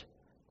ways.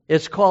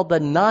 It's called the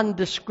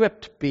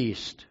nondescript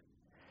beast.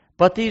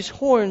 But these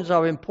horns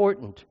are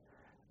important.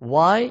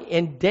 Why?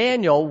 In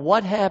Daniel,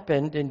 what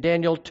happened in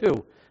Daniel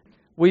 2?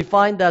 We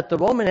find that the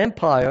Roman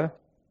Empire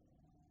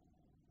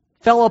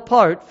fell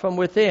apart from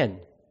within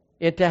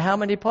into how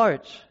many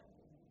parts?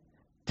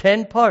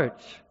 10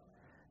 parts.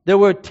 There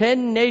were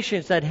 10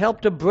 nations that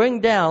helped to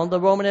bring down the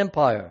Roman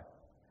Empire.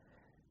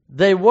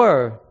 They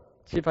were,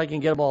 see if I can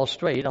get them all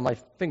straight on my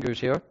fingers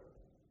here.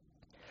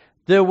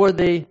 There were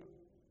the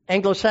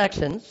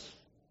Anglo-Saxons.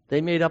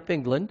 They made up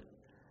England.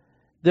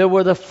 There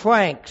were the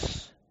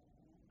Franks.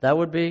 That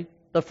would be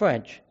the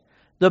French.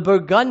 The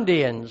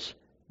Burgundians.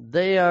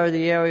 They are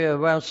the area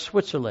around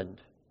Switzerland.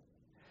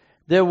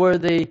 There were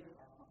the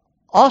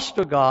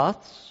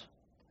Ostrogoths.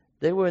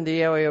 They were in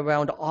the area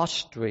around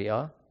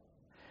Austria.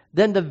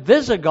 Then the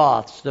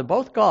Visigoths. They're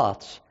both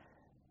Goths.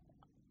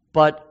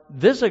 But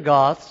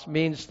Visigoths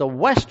means the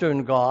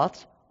Western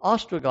Goths.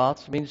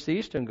 Ostrogoths means the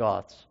Eastern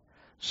Goths.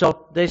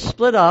 So they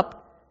split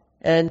up,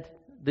 and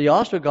the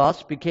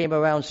Ostrogoths became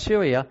around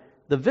Syria.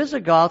 The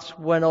Visigoths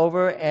went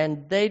over,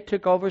 and they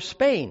took over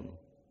Spain.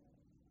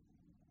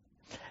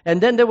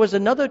 And then there was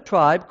another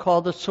tribe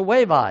called the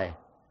Suevi.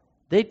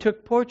 They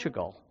took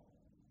Portugal.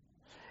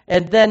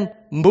 And then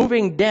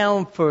moving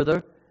down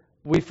further,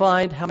 we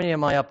find, how many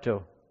am I up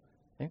to?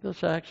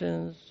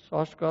 Anglo-Saxons,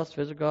 Ostrogoths,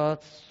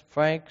 Visigoths,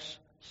 Franks,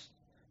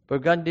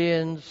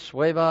 Burgundians,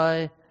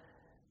 Suevi.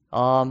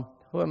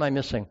 Who am I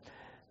missing?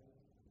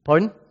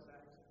 Pardon?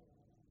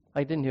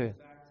 I didn't hear you.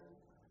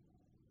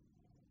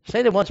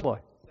 Say that once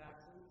more.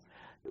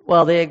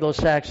 Well, the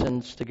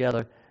Anglo-Saxons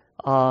together.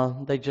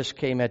 They just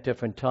came at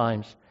different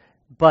times.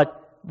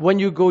 But when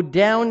you go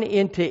down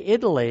into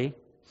Italy,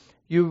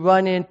 you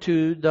run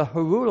into the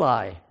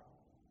Heruli.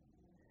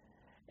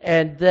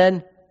 And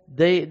then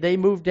they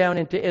moved down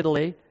into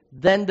Italy.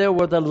 Then there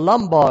were the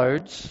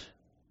Lombards.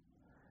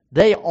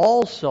 They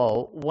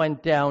also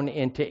went down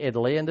into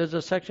Italy. And there's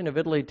a section of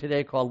Italy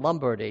today called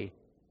Lombardy.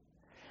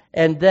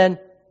 And then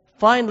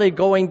finally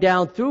going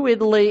down through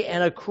Italy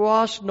and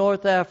across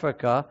North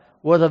Africa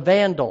were the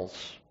Vandals.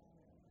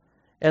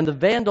 And the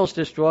Vandals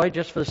destroyed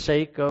just for the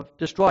sake of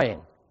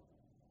destroying,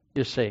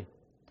 you see.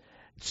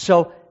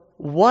 So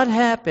what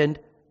happened?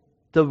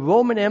 The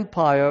Roman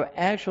Empire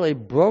actually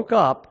broke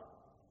up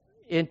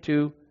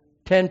into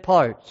 10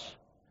 parts.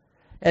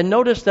 And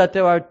notice that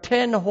there are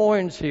 10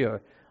 horns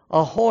here.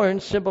 A horn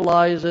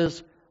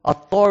symbolizes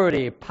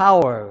authority,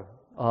 power,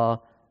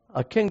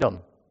 a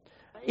kingdom.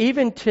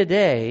 Even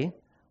today,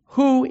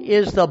 who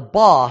is the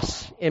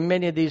boss in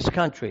many of these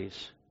countries?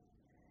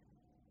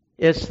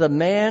 It's the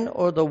man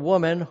or the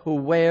woman who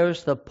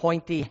wears the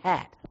pointy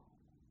hat.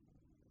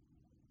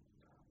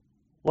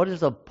 What is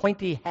the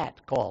pointy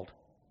hat called?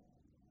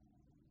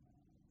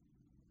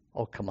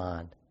 Oh, come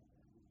on.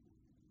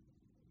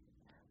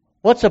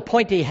 What's a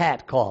pointy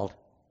hat called?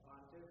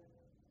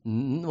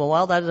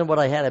 Well, that isn't what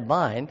I had in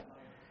mind.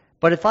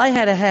 But if I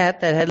had a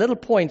hat that had little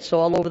points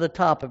all over the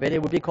top of it,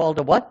 it would be called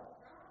a what?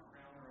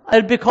 It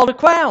would be called a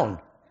crown.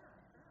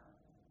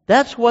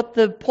 That's what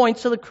the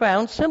points of the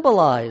crown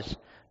symbolize.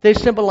 They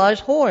symbolize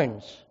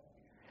horns.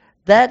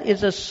 That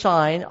is a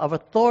sign of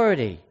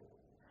authority.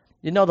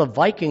 You know, the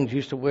Vikings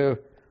used to wear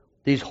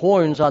these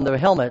horns on their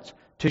helmets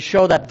to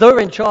show that they're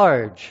in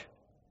charge.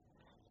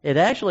 It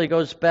actually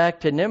goes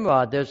back to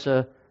Nimrod. There's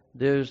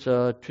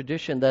a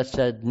tradition that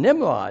said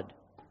Nimrod,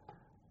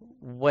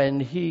 when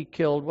he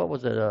killed, what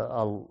was it?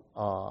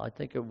 I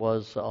think it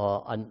was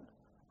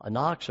an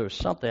ox or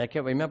something. I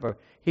can't remember.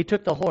 He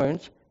took the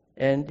horns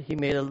and he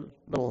made a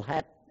little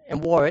hat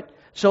and wore it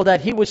so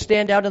that he would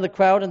stand out in the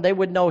crowd and they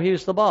would know he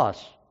was the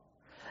boss.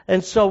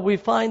 And so we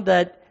find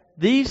that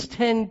these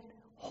 10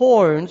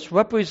 horns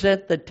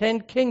represent the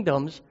 10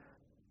 kingdoms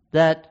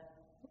that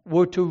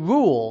were to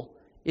rule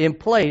in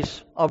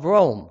place of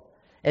Rome.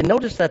 And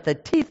notice that the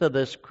teeth of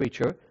this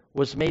creature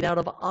was made out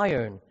of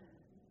iron.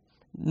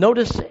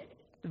 Notice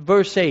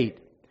verse 8.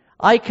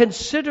 I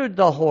considered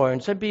the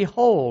horns, and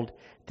behold,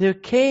 there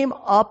came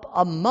up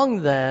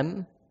among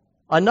them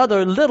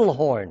another little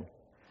horn,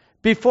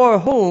 before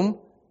whom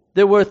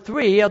there were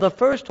 3 of the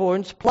first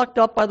horns plucked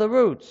up by the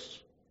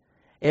roots.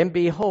 And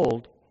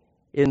behold,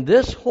 in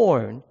this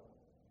horn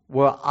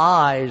were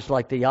eyes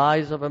like the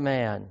eyes of a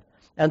man,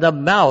 and the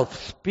mouth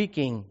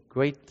speaking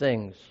great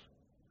things.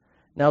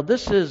 Now,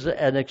 this is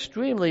an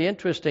extremely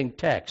interesting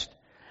text,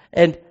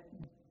 and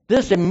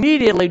this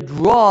immediately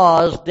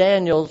draws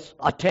Daniel's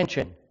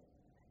attention.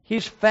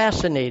 He's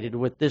fascinated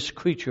with this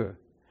creature.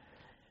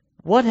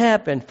 What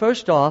happened?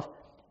 First off,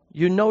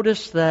 you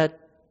notice that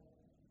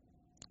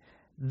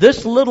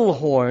this little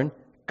horn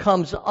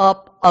comes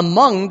up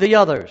among the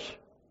others,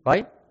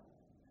 right?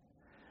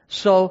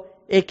 So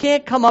it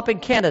can't come up in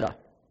Canada.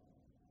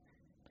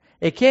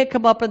 It can't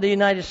come up in the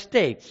United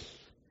States.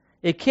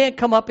 It can't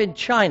come up in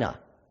China.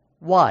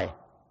 Why?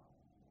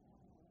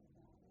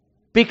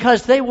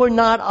 Because they were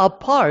not a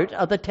part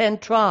of the 10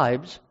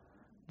 tribes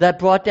that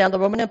brought down the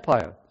Roman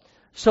Empire.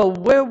 So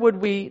where would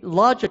we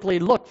logically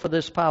look for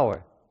this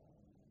power?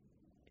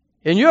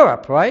 In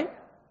Europe, right?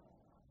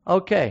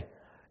 Okay.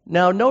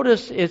 Now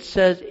notice it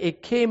says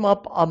it came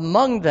up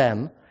among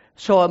them,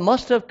 so it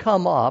must have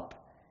come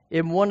up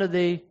in one of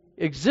the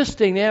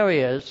existing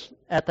areas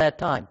at that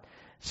time.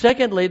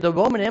 Secondly, the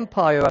Roman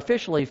Empire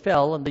officially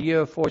fell in the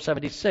year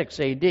 476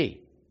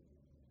 A.D.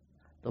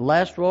 The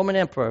last Roman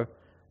emperor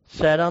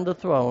sat on the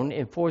throne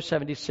in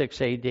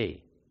 476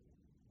 A.D.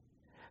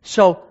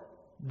 So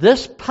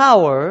this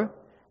power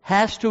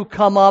has to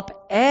come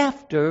up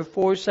after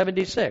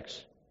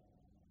 476.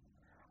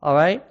 All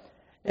right?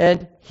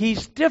 And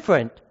he's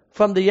different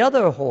from the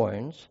other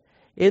horns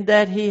in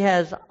that he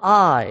has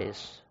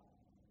eyes.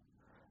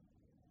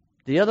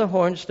 The other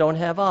horns don't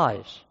have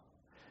eyes.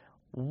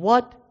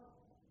 What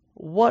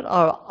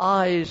are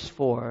eyes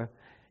for?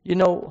 You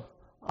know,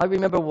 I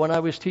remember when I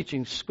was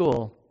teaching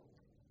school,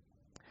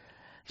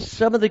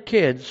 some of the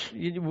kids,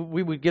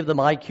 we would give them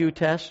IQ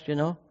tests, you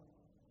know.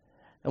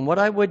 And what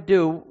I would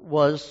do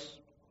was,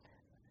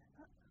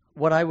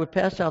 when I would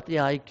pass out the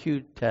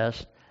IQ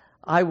test,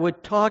 I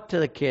would talk to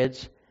the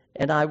kids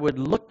and I would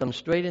look them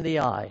straight in the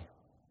eye.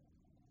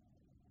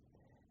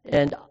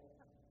 And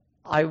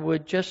I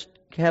would just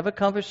have a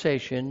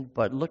conversation,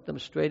 but look them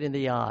straight in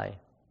the eye.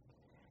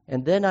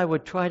 And then I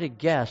would try to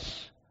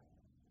guess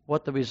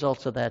what the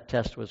results of that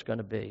test was going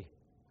to be.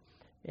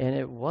 And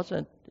it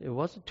wasn't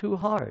too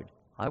hard.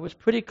 I was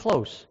pretty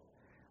close.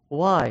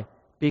 Why?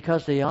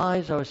 Because the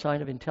eyes are a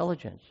sign of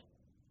intelligence.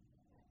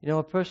 You know,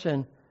 a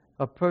person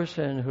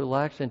who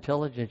lacks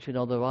intelligence, you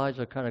know, their eyes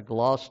are kind of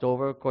glossed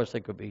over. Of course, they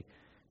could be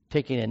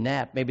taking a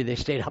nap. Maybe they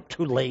stayed up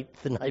too late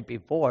the night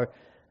before.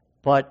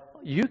 But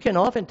you can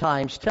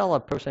oftentimes tell a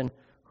person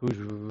who's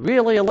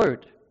really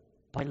alert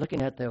by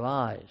looking at their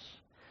eyes.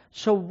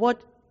 So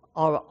what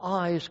are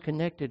eyes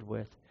connected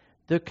with?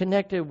 They're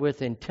connected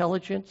with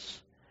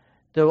intelligence.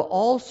 They're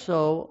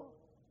also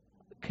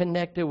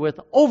connected with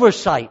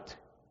oversight.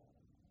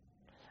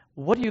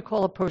 What do you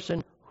call a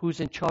person who's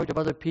in charge of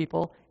other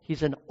people?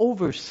 He's an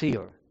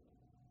overseer,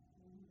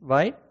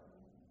 right?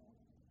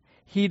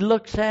 He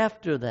looks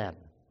after them.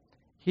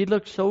 He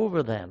looks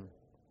over them.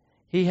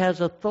 He has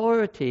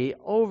authority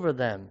over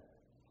them.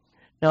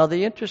 Now,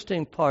 the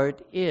interesting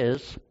part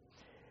is,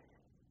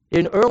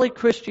 in early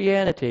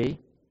Christianity,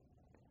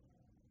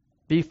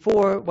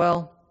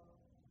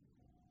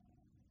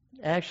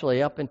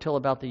 actually up until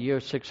about the year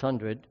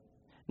 600.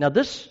 Now,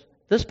 this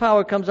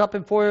power comes up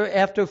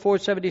after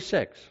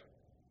 476.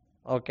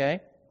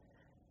 Okay?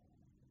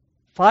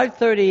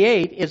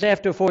 538 is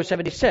after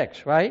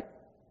 476, right?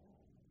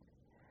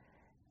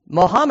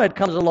 Muhammad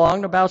comes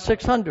along about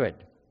 600.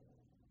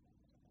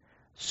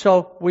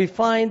 So we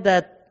find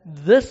that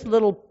this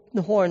little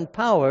horn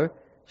power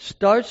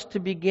starts to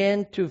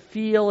begin to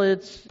feel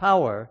its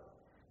power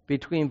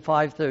between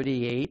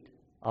 538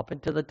 up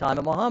until the time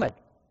of Muhammad.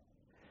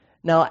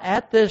 Now,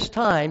 at this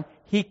time,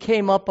 he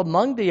came up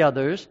among the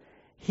others.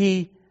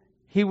 He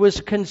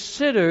was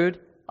considered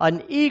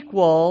an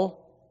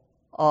equal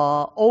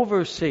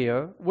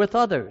overseer with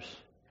others.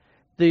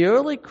 The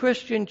early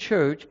Christian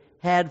church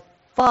had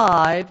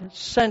 5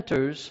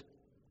 centers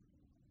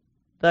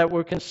that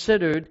were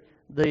considered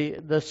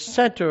the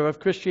center of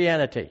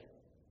Christianity.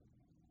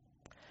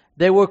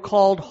 They were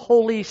called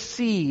holy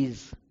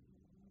sees.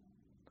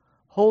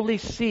 Holy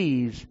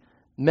sees.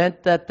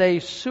 meant that they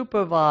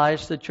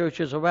supervised the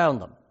churches around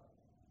them.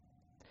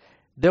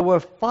 There were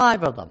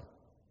 5 of them.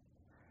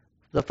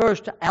 The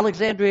first,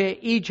 Alexandria,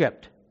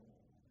 Egypt.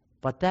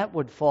 But that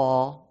would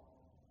fall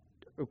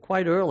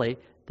quite early.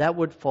 That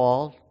would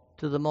fall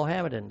to the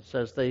Mohammedans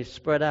as they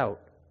spread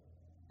out.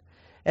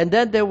 And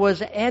then there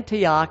was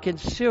Antioch in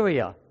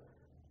Syria.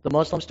 The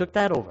Muslims took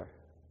that over.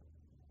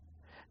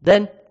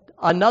 Then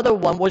another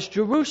one was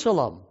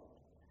Jerusalem.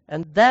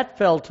 And that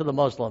fell to the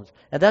Muslims.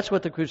 And that's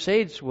what the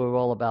Crusades were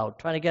all about,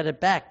 trying to get it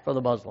back from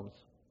the Muslims.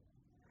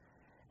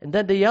 And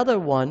then the other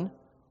one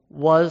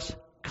was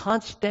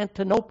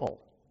Constantinople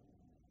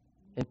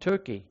in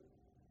Turkey.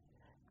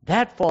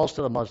 That falls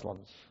to the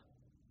Muslims.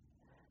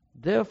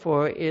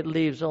 Therefore, it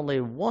leaves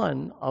only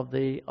one of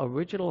the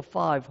original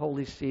 5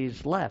 holy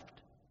sees left.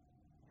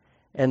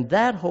 And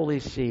that holy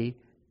see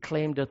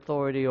claimed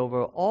authority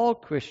over all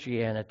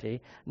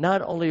Christianity,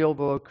 not only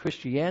over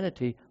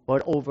Christianity,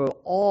 but over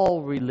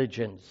all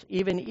religions,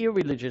 even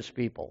irreligious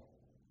people.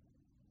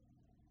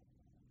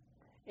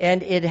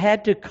 And it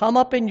had to come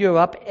up in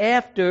Europe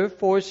after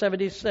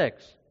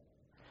 476.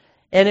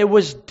 And it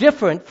was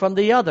different from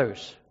the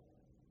others,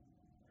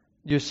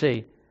 you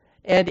see.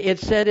 And it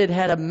said it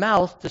had a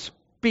mouth to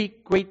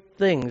speak great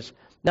things.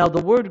 Now,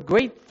 the word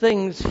great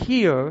things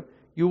here,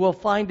 you will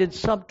find in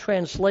some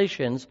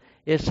translations,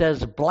 it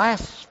says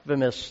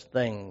blasphemous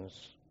things,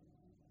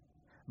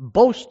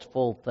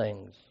 boastful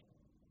things.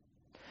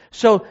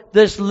 So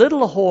this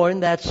little horn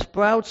that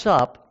sprouts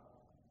up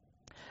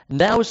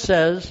now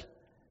says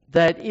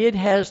that it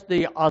has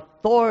the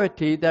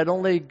authority that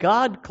only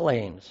God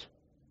claims.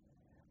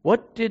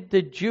 What did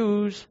the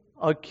Jews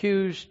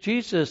accuse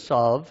Jesus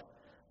of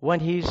when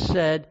he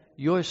said,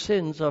 "Your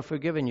sins are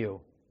forgiven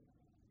you"?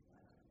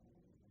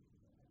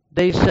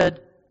 They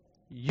said,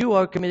 "You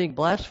are committing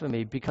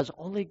blasphemy because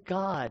only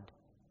God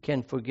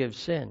can forgive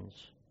sins."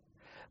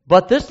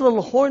 But this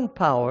little horn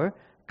power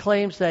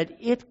claims that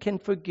it can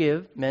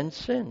forgive men's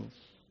sins.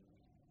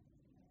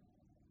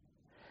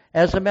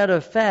 As a matter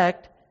of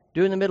fact,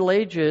 during the Middle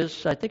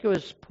Ages, I think it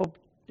was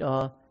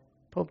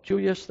Pope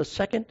Julius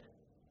II,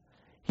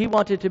 he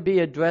wanted to be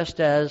addressed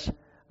as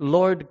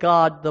Lord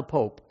God the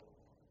Pope.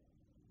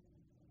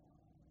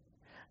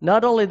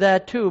 Not only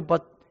that, too,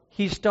 but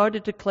he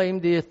started to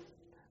claim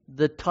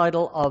the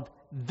title of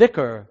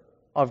Vicar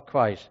of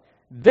Christ.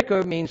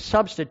 Vicar means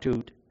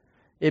substitute.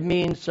 It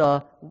means,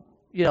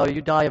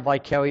 you die a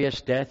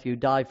vicarious death. You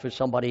die for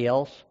somebody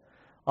else.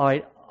 All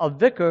right, a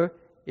vicar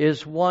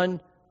is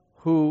one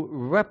who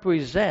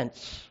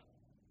represents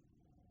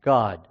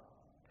God.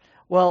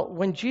 Well,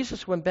 when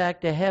Jesus went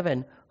back to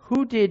heaven,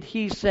 who did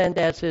he send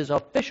as his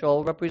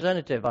official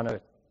representative on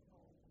earth?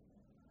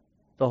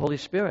 The Holy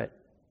Spirit.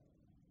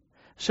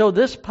 So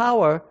this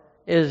power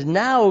is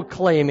now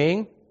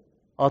claiming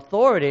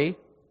authority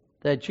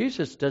that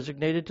Jesus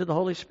designated to the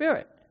Holy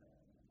Spirit.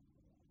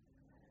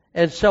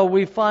 And so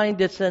we find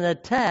it's an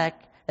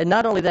attack, and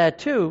not only that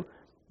too,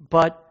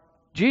 but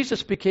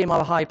Jesus became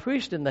our high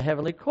priest in the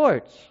heavenly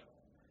courts,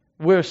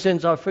 where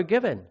sins are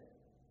forgiven.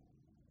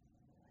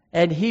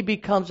 And he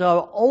becomes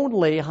our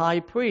only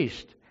high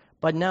priest.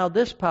 But now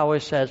this power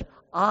says,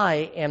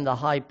 I am the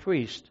high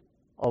priest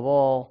of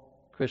all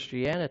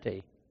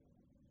Christianity.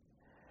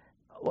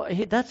 Well,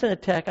 that's an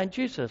attack on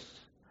Jesus.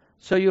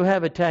 So you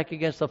have attack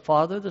against the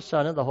Father, the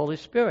Son, and the Holy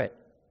Spirit.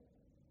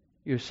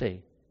 You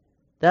see.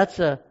 That's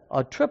a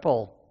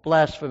triple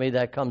blasphemy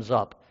that comes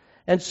up.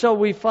 And so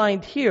we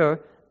find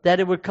here that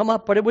it would come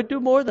up, but it would do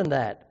more than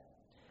that.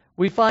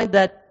 We find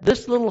that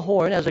this little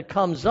horn, as it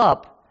comes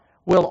up,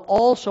 will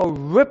also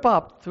rip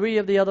up 3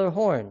 of the other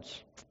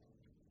horns.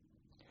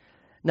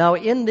 Now,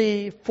 in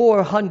the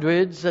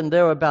 400s and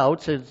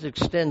thereabouts, it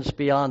extends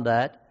beyond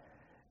that,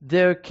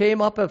 there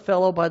came up a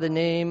fellow by the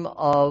name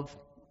of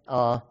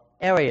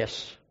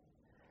Arius.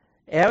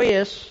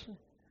 Arius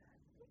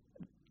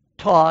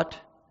taught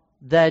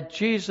that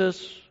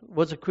Jesus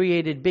was a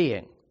created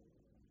being.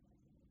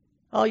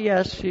 Oh,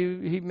 yes,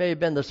 he may have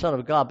been the Son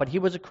of God, but he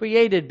was a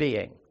created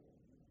being.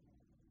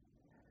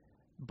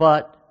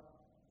 But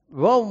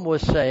Rome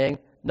was saying,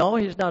 no,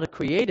 he's not a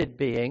created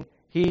being.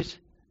 He's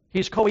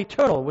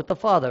co-eternal with the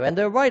Father, and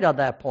they're right on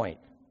that point.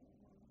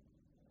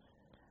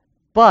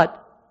 But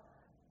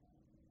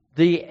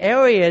the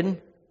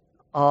Arian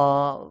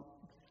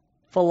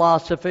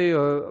philosophy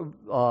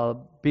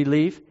or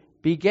belief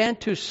began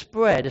to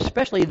spread,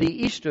 especially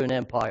the Eastern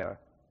Empire.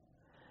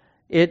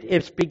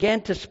 It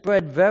began to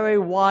spread very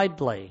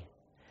widely.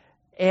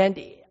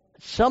 And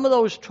some of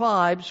those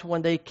tribes,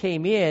 when they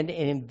came in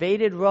and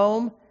invaded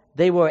Rome,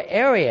 they were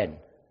Arian.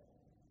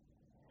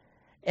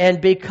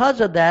 And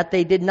because of that,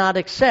 they did not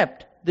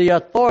accept the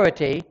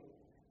authority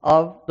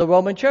of the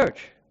Roman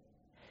Church.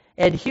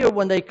 And here,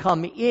 when they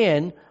come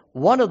in,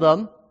 one of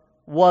them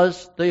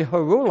was the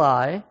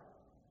Heruli.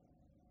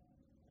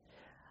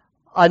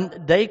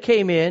 And they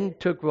came in,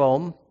 took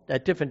Rome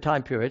at different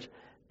time periods.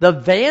 The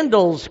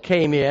Vandals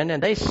came in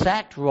and they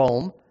sacked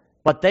Rome,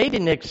 but they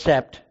didn't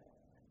accept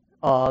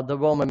the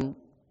Roman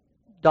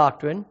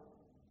doctrine.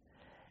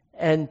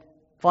 And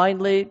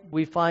finally,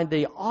 we find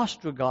the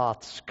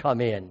Ostrogoths come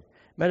in.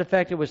 Matter of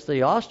fact, it was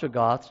the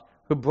Ostrogoths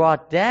who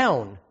brought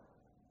down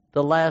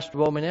the last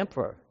Roman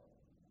emperor.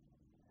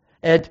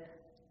 And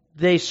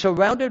they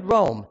surrounded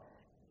Rome,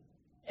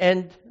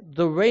 and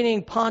the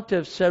reigning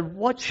pontiff said,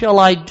 "What shall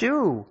I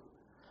do?"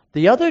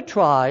 The other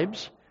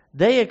tribes,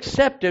 they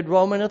accepted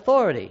Roman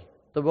authority,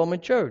 the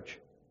Roman Church.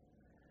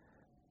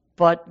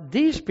 But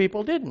these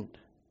people didn't.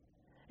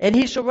 And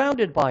he's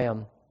surrounded by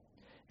them.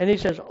 And he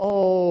says,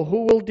 "Oh,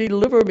 who will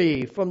deliver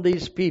me from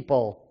these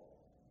people?"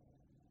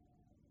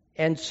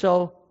 And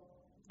so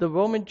the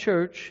Roman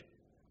Church,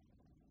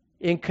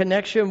 in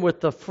connection with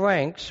the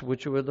Franks,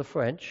 which were the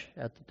French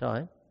at the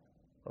time,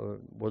 or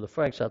were the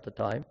Franks at the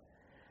time,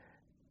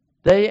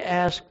 they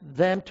asked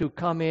them to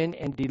come in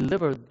and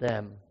deliver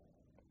them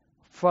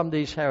from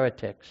these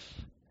heretics.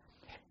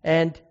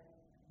 And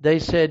they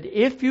said,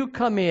 "If you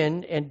come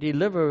in and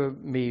deliver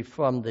me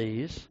from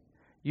these,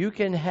 you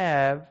can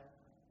have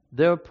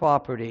their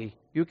property.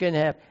 You can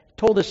have,"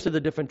 told this to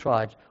the different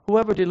tribes,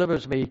 "whoever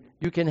delivers me,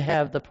 you can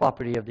have the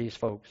property of these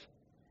folks."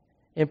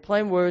 In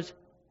plain words,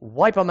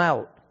 wipe them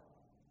out.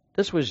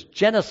 This was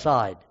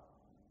genocide.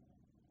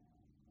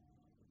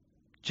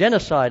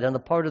 Genocide on the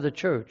part of the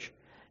church.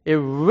 It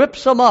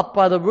rips them up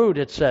by the root,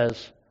 it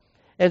says.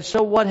 And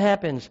so what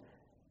happens?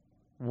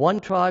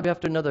 One tribe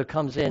after another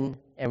comes in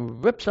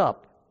and rips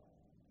up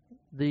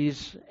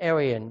these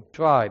Aryan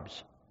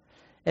tribes.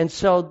 And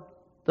so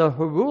the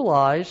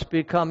Herulites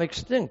become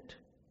extinct.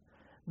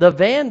 The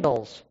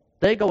Vandals,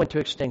 they go into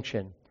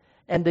extinction.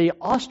 And the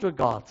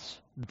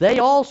Ostrogoths, they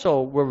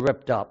also were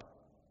ripped up.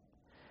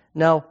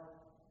 Now,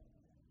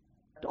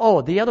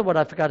 the other one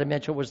I forgot to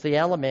mention was the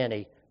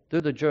Alemanni.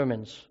 They're the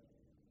Germans.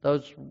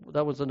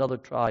 That was another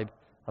tribe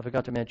I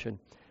forgot to mention.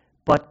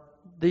 But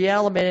the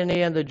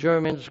Alemanni and the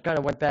Germans kind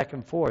of went back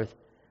and forth.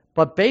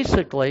 But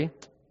basically,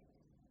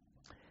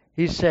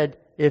 he said,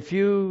 "If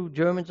you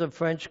Germans and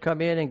French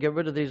come in and get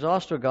rid of these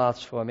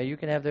Ostrogoths for me, you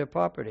can have their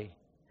property."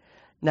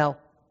 Now,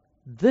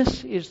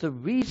 this is the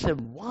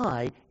reason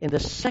why in the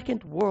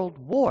Second World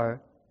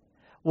War,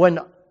 when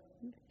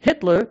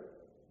Hitler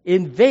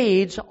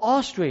invades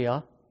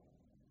Austria,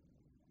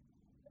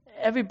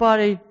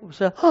 everybody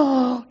said,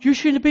 "Oh, you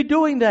shouldn't be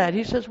doing that."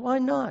 He says, "Why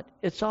not?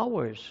 It's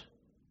ours.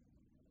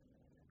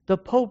 The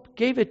Pope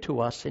gave it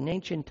to us in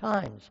ancient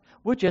times.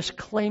 We're just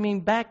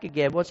claiming back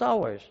again what's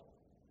ours."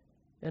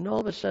 And all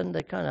of a sudden,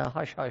 they kind of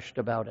hush-hushed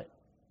about it,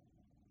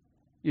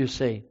 you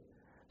see.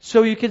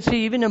 So you can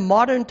see, even in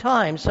modern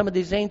times, some of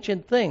these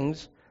ancient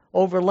things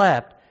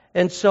overlapped.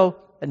 And so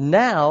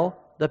now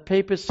the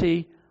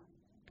papacy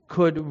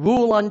could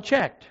rule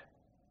unchecked.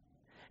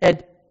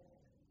 And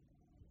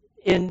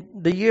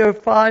in the year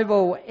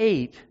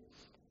 508,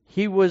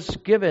 he was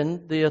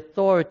given the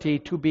authority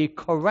to be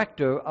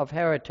corrector of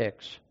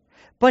heretics.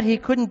 But he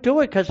couldn't do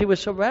it because he was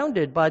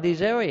surrounded by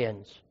these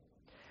Arians.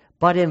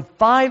 But in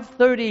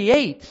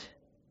 538,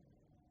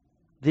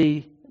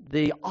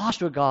 the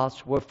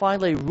Ostrogoths were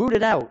finally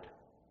rooted out.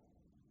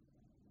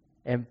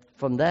 And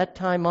from that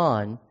time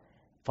on,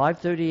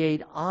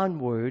 538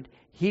 onward,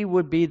 he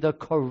would be the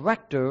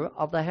corrector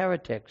of the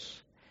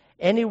heretics.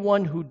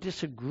 Anyone who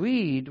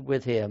disagreed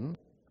with him,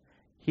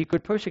 he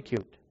could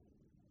persecute,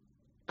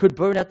 could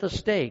burn at the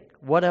stake,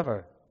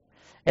 whatever.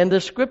 And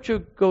the scripture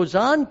goes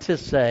on to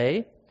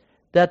say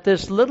that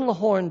this little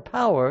horn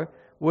power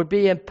would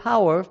be in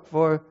power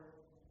for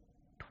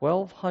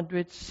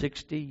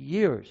 1,260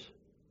 years.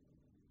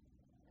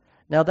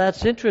 Now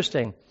that's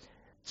interesting.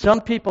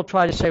 Some people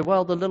try to say,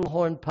 well, the little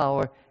horn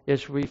power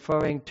is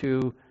referring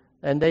to,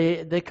 and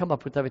they come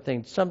up with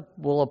everything. Some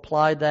will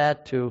apply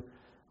that to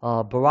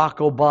Barack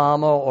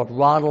Obama or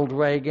Ronald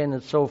Reagan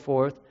and so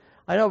forth.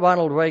 I know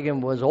Ronald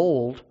Reagan was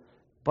old,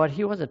 but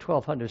he wasn't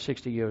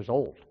 1,260 years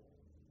old,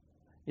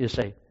 you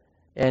see.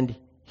 And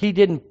he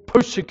didn't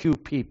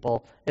persecute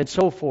people and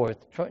so forth.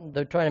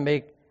 They're trying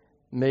to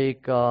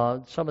make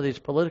some of these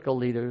political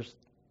leaders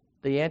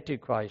the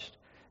Antichrist.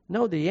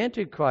 No, the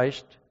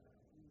Antichrist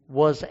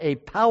was a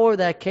power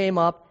that came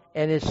up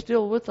and is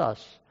still with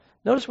us.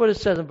 Notice what it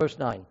says in verse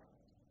 9.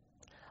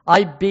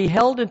 "I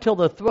beheld until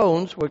the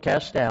thrones were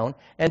cast down,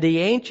 and the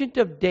Ancient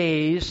of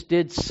Days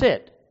did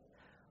sit,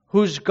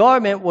 whose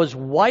garment was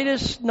white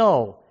as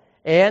snow,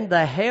 and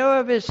the hair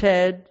of his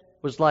head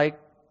was like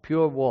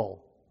pure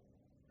wool.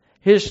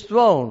 His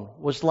throne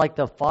was like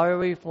the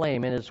fiery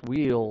flame, and his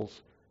wheels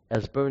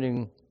as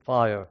burning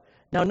fire."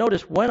 Now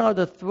notice, when are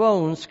the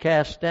thrones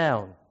cast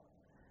down?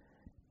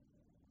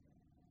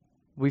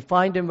 We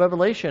find in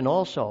Revelation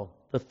also,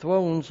 the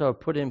thrones are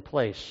put in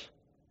place.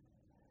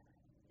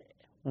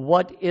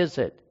 What is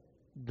it?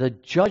 The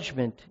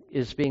judgment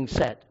is being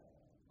set.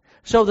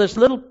 So this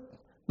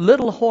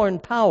little horn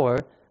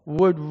power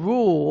would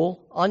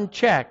rule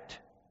unchecked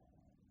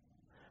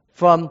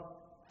from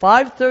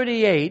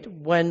 538,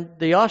 when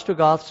the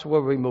Ostrogoths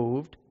were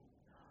removed,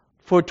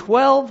 for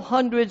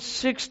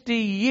 1,260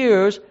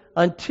 years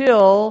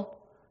until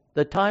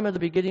the time of the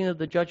beginning of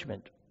the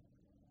judgment.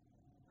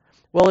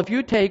 Well, if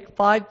you take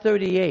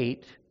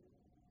 538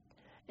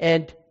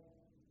 and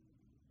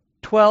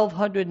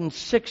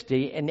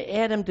 1,260 and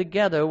add them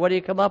together, what do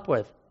you come up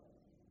with?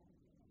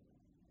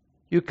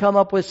 You come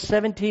up with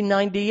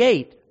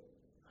 1798.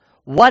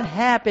 What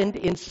happened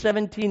in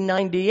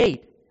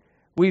 1798?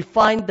 We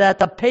find that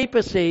the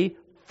papacy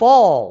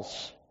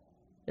falls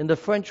in the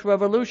French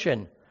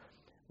Revolution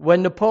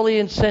when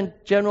Napoleon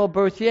sent General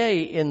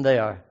Berthier in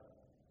there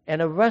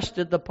and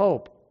arrested the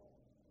Pope.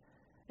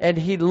 And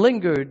he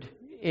lingered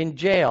in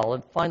jail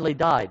and finally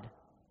died.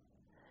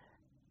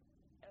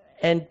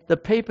 And the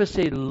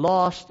papacy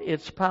lost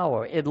its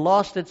power. It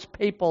lost its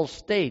papal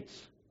states.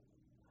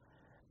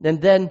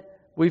 And then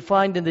we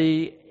find in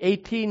the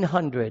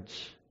 1800s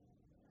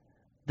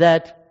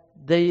that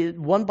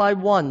one by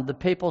one, the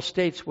papal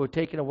states were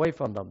taken away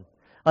from them,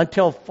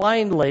 until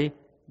finally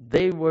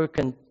they were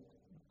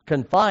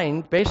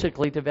confined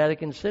basically to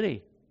Vatican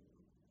City.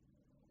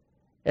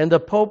 And the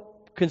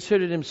Pope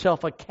considered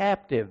himself a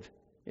captive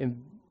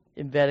in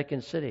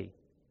Vatican City.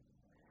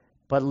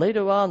 But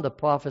later on, the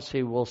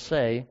prophecy will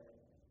say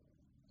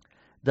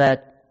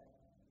that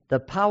the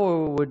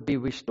power would be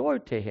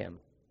restored to him.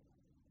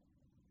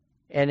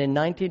 And in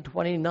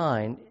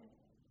 1929,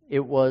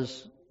 it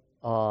was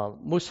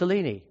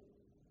Mussolini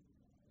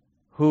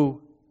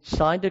who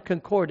signed a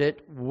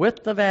concordat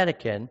with the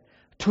Vatican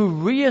to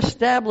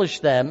reestablish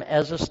them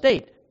as a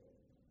state.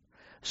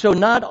 So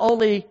not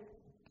only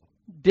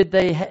did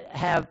they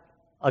have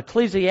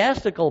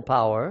ecclesiastical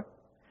power,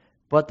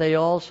 but they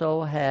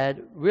also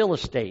had real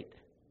estate.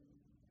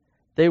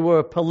 They were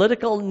a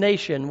political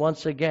nation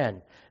once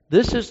again.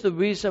 This is the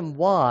reason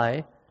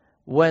why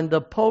when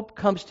the Pope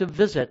comes to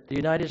visit the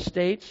United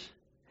States,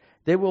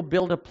 they will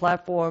build a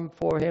platform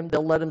for him.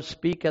 They'll let him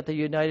speak at the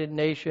United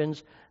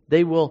Nations.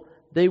 They will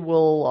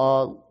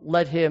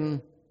let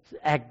him,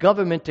 at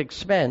government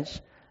expense,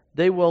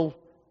 they will,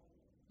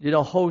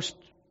 host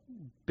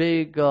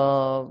big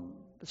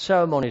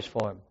ceremonies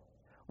for him.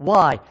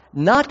 Why?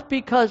 Not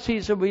because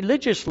he's a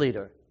religious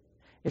leader.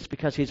 It's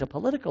because he's a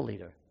political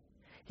leader.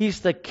 He's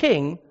the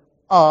king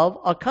of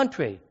a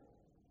country.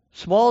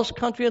 Smallest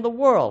country in the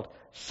world.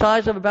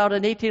 Size of about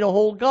an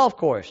 18-hole golf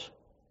course.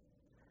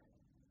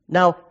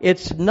 Now,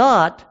 it's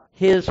not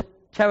his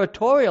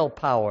territorial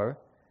power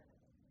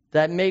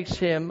that makes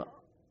him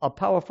a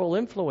powerful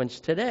influence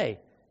today.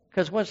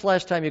 Because when's the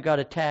last time you got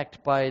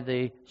attacked by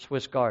the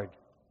Swiss Guard?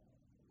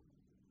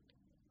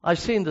 I've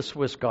seen the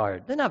Swiss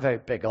Guard. They're not a very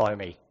big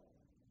army.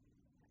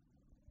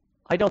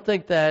 I don't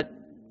think that,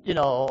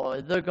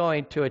 they're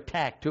going to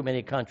attack too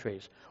many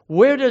countries.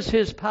 Where does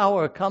his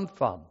power come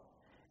from?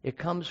 It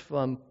comes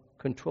from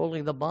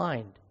controlling the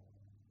mind.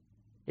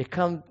 It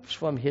comes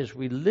from his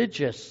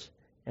religious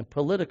and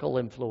political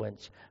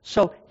influence.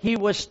 So he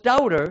was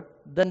stouter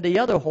than the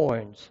other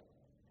horns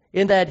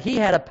in that he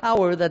had a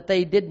power that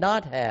they did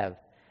not have.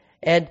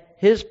 And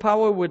his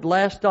power would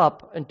last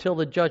up until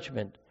the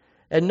judgment.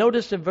 And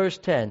notice in verse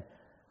 10,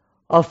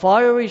 a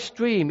fiery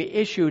stream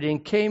issued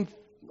and came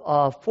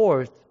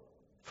forth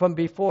from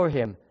before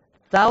him.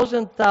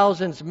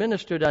 Thousands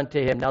ministered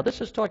unto him. Now this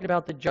is talking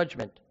about the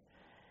judgment.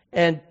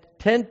 And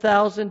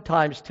 10,000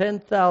 times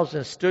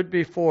 10,000 stood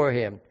before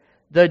him.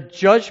 The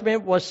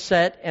judgment was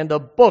set and the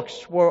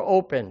books were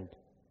opened.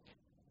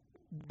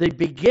 The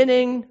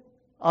beginning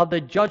of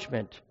the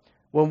judgment,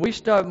 when we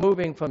start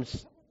moving from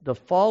the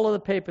fall of the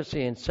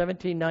papacy in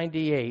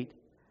 1798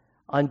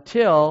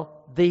 until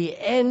the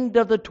end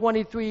of the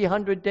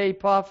 2300-day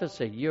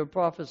year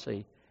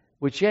prophecy,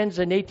 which ends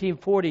in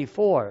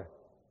 1844,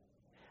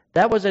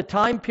 that was a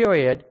time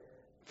period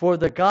for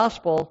the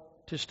gospel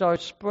to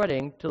start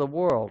spreading to the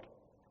world.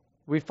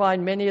 We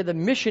find many of the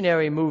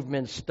missionary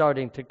movements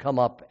starting to come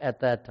up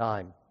at that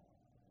time.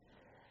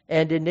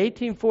 And in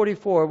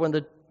 1844, when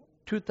the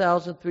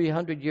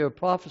 2,300-year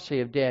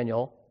prophecy of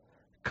Daniel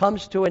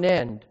comes to an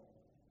end,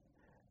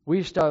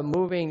 we start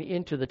moving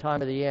into the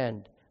time of the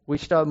end. We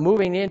start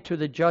moving into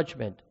the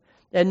judgment.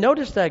 And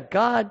notice that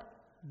God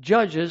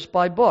judges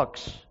by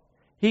books.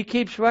 He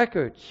keeps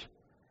records.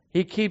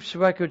 He keeps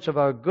records of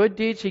our good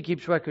deeds. He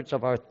keeps records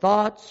of our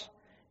thoughts.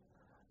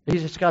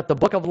 He's got the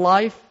book of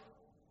life.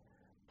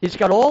 He's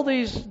got all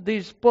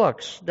these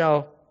books.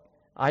 Now,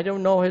 I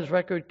don't know his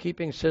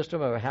record-keeping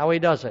system or how he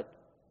does it.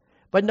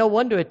 But no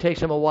wonder it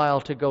takes him a while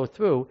to go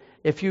through.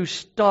 If you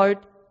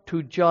start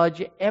to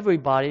judge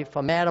everybody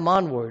from Adam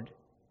onward,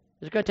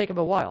 it's going to take him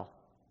a while.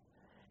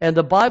 And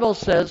the Bible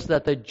says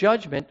that the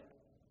judgment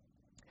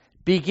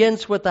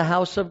begins with the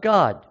house of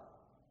God.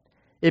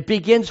 It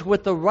begins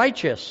with the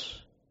righteous.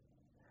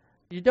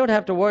 You don't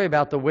have to worry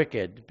about the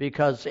wicked,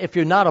 because if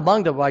you're not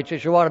among the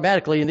righteous, you're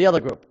automatically in the other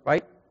group,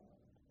 right?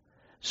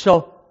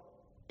 So,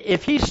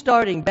 if he's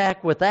starting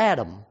back with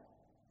Adam,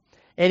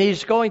 and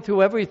he's going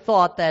through every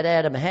thought that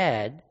Adam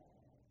had,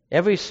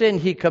 every sin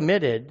he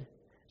committed,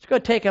 it's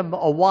going to take him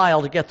a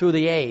while to get through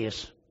the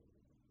A's.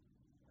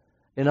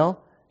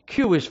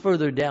 Q is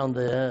further down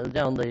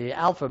the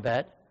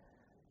alphabet,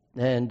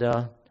 and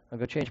I'm going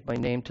to change my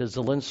name to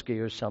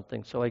Zelensky or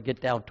something so I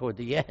get down toward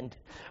the end.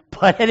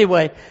 But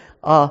anyway,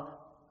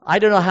 I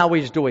don't know how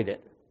he's doing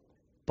it,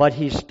 but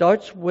he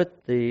starts with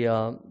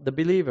the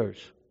believers.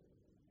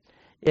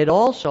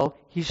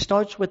 He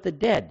starts with the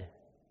dead,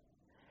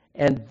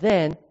 and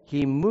then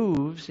he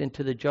moves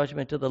into the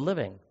judgment of the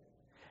living.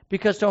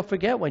 Because don't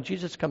forget, when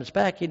Jesus comes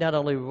back, he not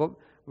only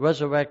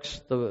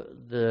resurrects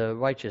the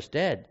righteous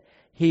dead,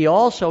 he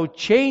also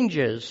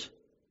changes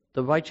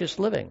the righteous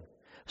living.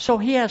 So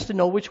he has to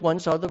know which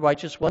ones are the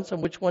righteous ones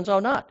and which ones are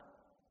not.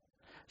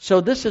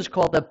 So this is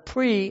called the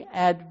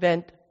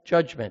pre-Advent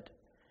judgment.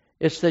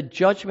 It's the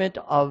judgment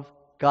of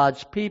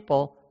God's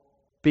people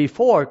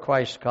before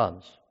Christ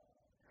comes.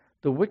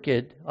 The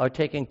wicked are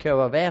taken care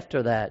of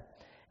after that.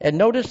 And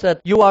notice that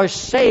you are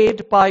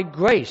saved by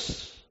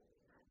grace,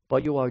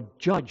 but you are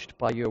judged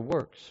by your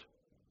works.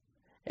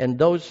 And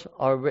those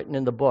are written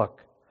in the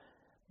book.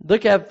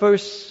 Look at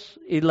verse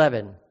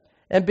 11.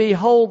 And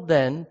behold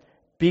then,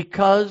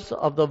 because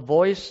of the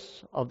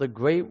voice of the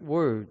great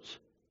words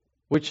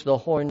which the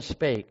horn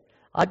spake,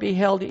 I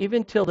beheld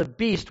even till the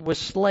beast was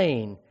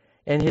slain,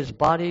 and his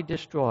body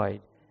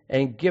destroyed,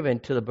 and given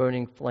to the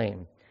burning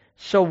flame.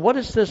 So what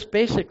is this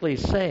basically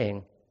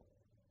saying?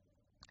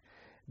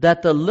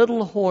 That the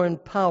little horn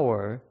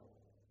power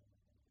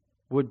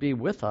would be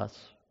with us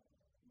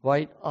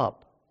right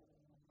up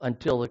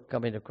until the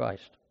coming of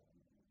Christ.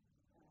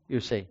 You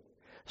see.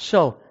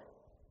 So,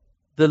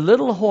 the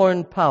little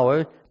horn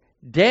power,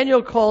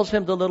 Daniel calls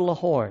him the little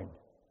horn.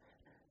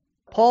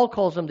 Paul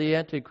calls him the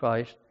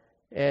Antichrist,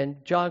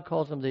 and John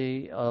calls him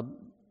the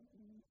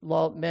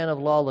man of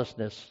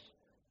lawlessness.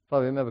 If I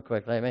remember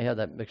correctly, I may have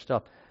that mixed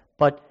up.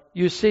 But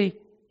you see,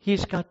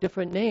 he's got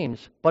different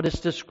names, but it's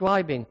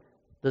describing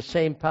the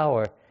same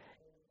power.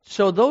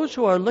 So those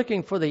who are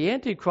looking for the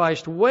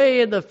Antichrist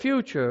way in the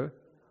future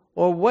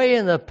or way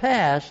in the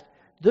past,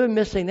 they're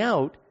missing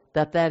out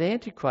that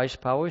Antichrist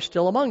power is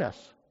still among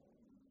us.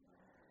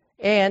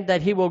 And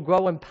that he will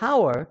grow in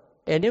power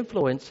and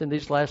influence in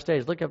these last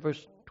days. Look at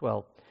verse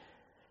 12.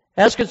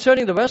 As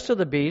concerning the rest of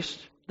the beasts,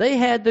 they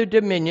had their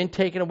dominion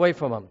taken away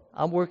from them.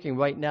 I'm working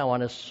right now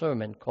on a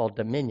sermon called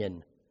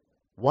Dominion.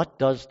 What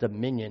does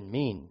dominion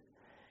mean?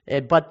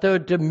 But their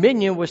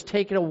dominion was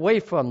taken away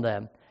from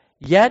them.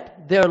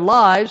 Yet their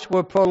lives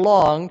were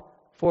prolonged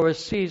for a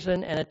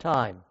season and a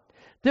time.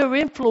 Their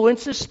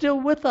influence is still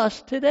with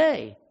us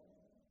today.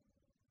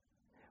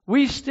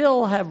 We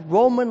still have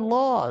Roman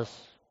laws,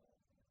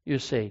 you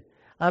see.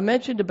 I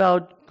mentioned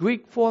about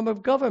Greek form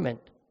of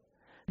government.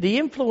 The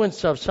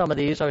influence of some of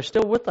these are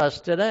still with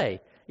us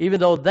today, even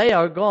though they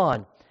are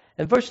gone.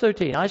 And verse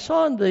 13, I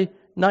saw in the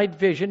night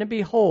vision, and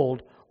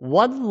behold,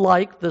 one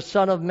like the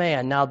Son of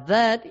Man. Now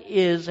that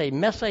is a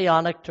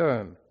messianic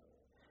term.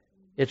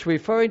 It's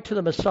referring to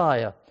the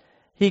Messiah.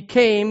 He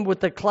came with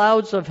the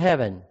clouds of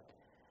heaven,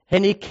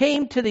 and he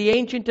came to the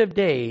Ancient of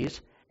Days,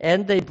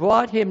 and they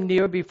brought him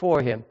near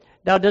before him.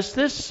 Now, does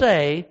this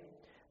say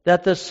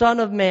that the Son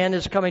of Man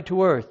is coming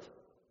to earth?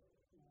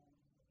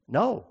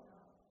 No.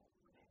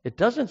 It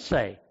doesn't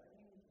say.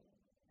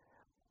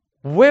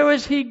 Where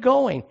is he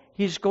going?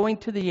 He's going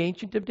to the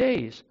Ancient of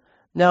Days.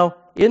 Now,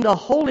 in the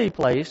holy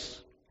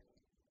place,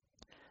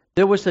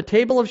 there was the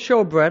table of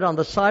showbread on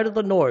the side of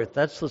the north.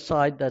 That's the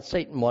side that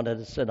Satan wanted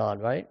to sit on,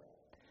 right?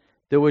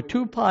 There were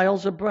 2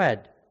 piles of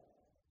bread.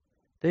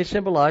 They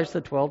symbolize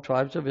the 12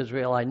 tribes of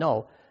Israel, I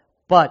know.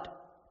 But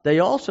they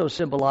also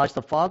symbolize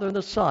the Father and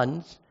the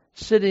Son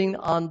sitting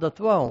on the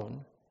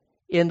throne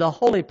in the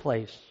holy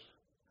place.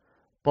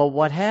 But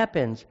what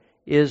happens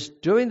is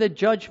during the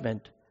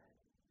judgment,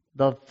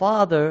 the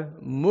Father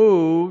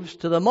moves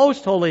to the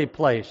most holy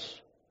place,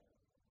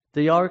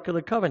 the Ark of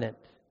the Covenant.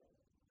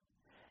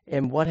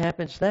 And what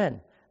happens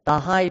then? The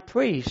high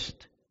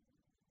priest,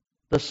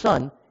 the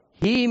Son,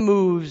 he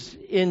moves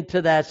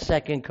into that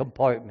second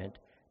compartment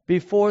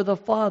before the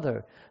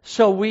Father.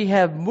 So we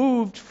have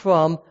moved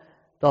from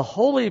the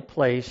holy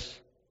place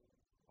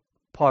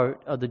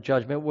part of the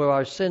judgment where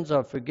our sins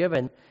are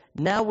forgiven.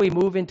 Now we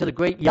move into the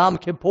great Yom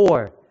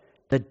Kippur,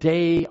 the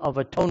Day of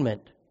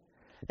Atonement.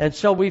 And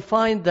so we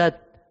find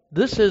that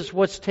this is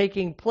what's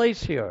taking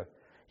place here.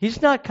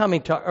 He's not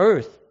coming to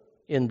earth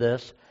in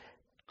this.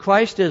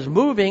 Christ is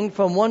moving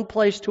from one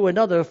place to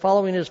another,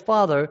 following his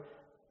Father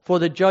for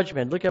the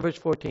judgment. Look at verse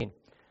 14.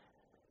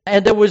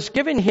 And there was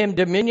given him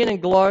dominion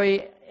and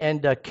glory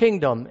and a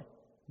kingdom,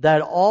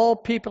 that all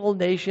people,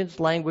 nations,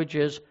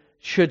 languages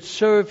should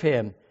serve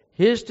him.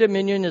 His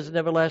dominion is an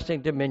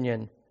everlasting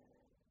dominion,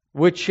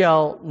 which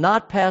shall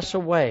not pass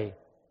away,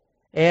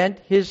 and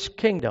his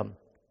kingdom,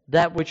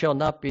 that which shall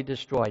not be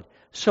destroyed.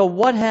 So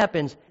what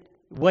happens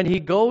when he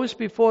goes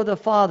before the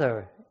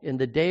Father in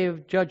the day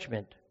of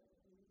judgment?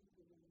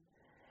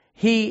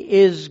 He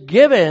is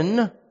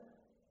given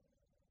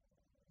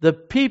the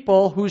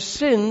people whose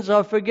sins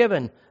are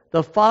forgiven.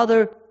 The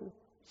Father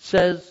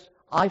says,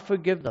 I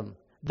forgive them.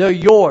 They're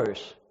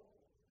yours.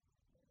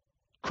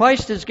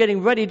 Christ is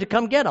getting ready to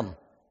come get them,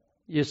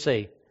 you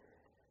see.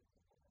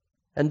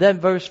 And then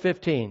verse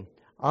 15.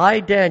 I,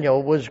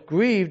 Daniel, was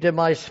grieved in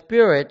my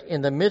spirit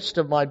in the midst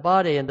of my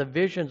body, and the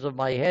visions of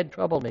my head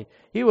troubled me.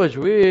 He was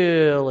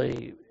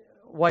really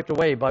wiped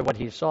away by what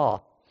he saw.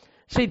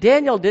 See,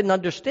 Daniel didn't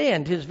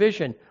understand his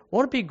vision.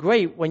 Won't it be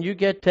great when you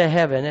get to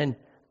heaven and,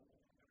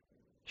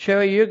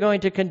 Sherry, you're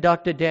going to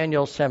conduct a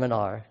Daniel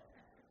seminar.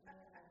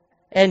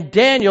 And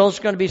Daniel's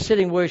going to be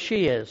sitting where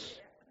she is.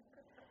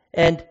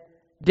 And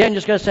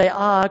Daniel's going to say,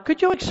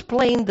 could you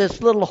explain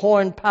this little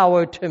horn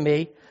power to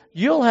me?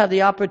 You'll have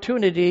the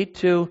opportunity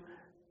to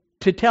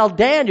tell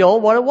Daniel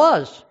what it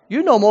was.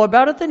 You know more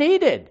about it than he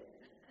did.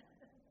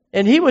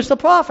 And he was the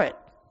prophet,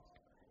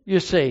 you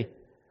see.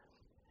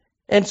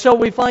 And so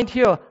we find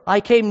here,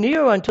 I came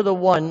near unto the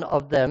one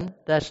of them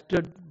that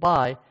stood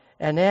by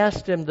and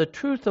asked him the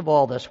truth of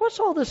all this. What's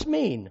all this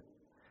mean?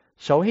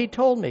 So he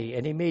told me,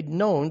 and he made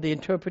known the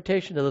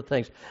interpretation of the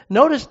things.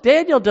 Notice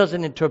Daniel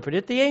doesn't interpret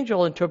it. The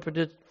angel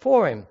interpreted it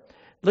for him.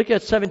 Look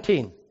at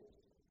 17.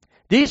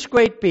 These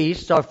great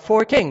beasts are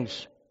 4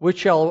 kings, which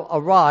shall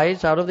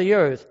arise out of the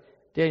earth.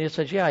 Daniel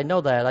says, yeah, I know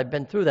that. I've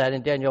been through that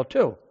in Daniel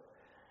 2.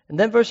 And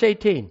then verse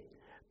 18.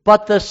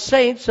 But the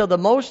saints of the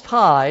Most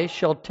High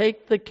shall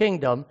take the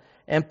kingdom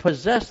and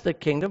possess the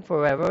kingdom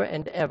forever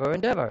and ever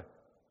and ever.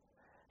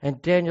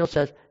 And Daniel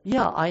says,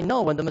 yeah, I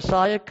know when the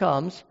Messiah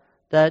comes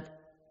that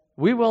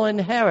we will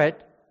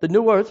inherit the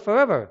new earth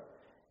forever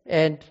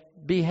and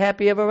be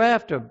happy ever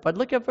after. But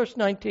look at verse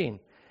 19.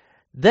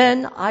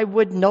 Then I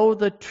would know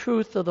the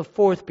truth of the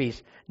 4th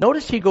beast.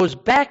 Notice he goes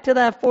back to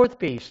that 4th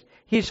beast.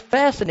 He's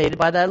fascinated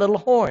by that little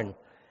horn,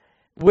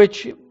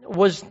 which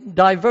was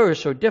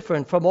diverse or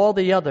different from all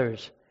the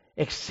others,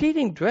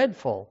 exceeding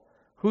dreadful,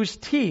 whose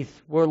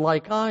teeth were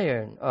like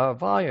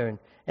iron,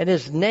 and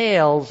his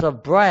nails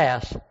of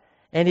brass,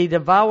 and he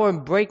devoured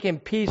and brake in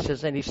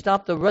pieces, and he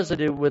stopped the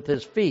residue with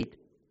his feet.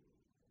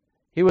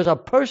 He was a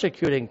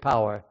persecuting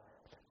power.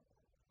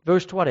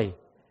 Verse 20.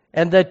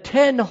 And the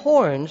 10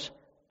 horns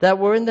that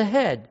were in the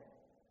head,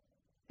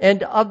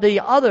 and of the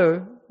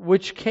other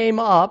which came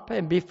up,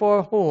 and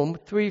before whom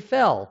 3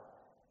 fell,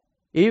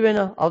 even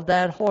of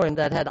that horn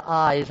that had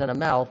eyes and a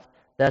mouth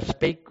that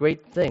spake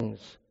great things,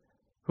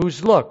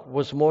 whose look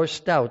was more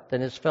stout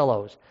than his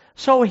fellows.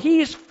 So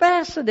he's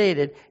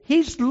fascinated.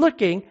 He's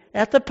looking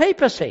at the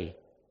papacy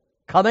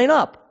coming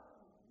up.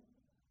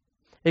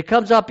 It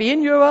comes up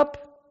in Europe.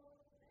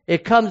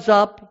 It comes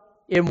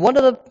up in one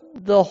of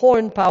the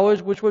horn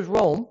powers, which was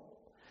Rome.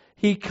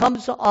 He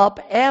comes up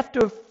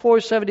after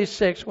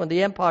 476 when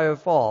the empire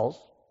falls.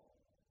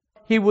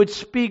 He would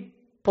speak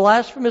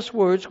blasphemous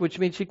words, which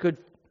means he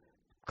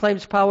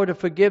claims power to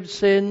forgive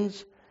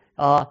sins.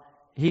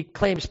 He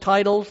claims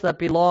titles that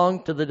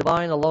belong to the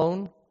divine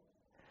alone.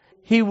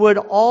 He would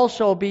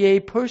also be a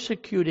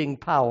persecuting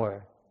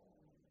power.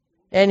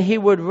 And he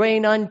would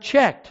reign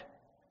unchecked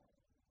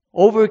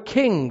over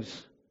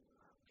kings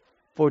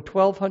for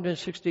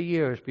 1,260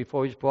 years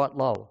before he's brought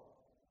low.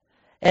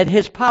 And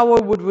his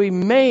power would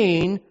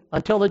remain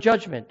until the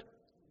judgment.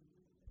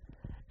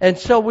 And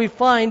so we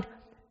find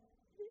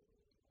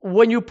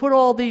when you put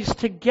all these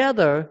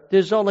together,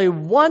 there's only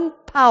one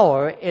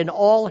power in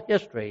all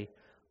history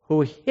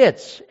who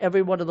hits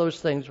every one of those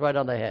things right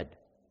on the head.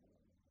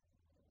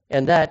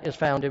 And that is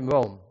found in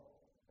Rome.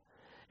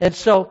 And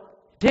so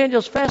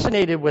Daniel's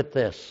fascinated with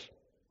this.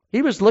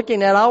 He was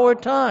looking at our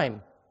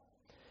time.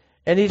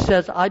 And he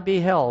says, I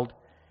beheld,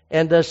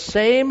 and the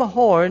same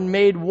horn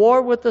made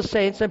war with the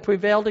saints and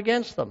prevailed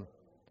against them.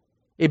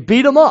 It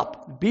beat them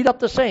up, beat up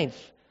the saints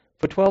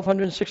for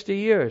 1,260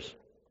 years.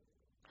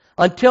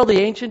 Until the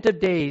Ancient of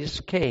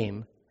Days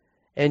came,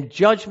 and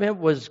judgment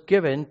was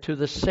given to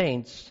the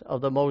saints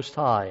of the Most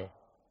High.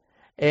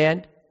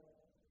 And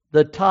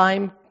the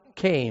time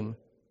came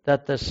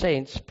that the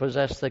saints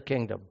possessed the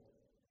kingdom.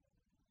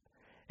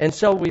 And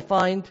so we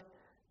find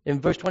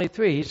in verse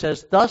 23, he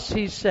says, Thus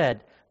he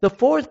said, the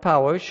 4th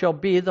power shall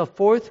be the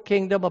 4th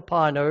kingdom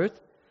upon earth,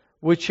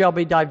 which shall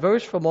be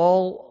diverse from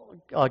all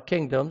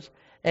kingdoms,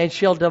 and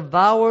shall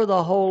devour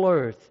the whole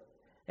earth,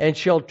 and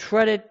shall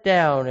tread it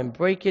down and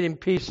break it in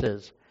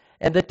pieces.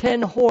 And the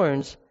 10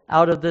 horns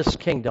out of this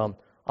kingdom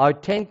are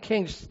 10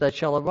 kings that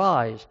shall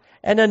arise,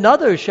 and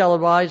another shall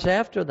arise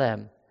after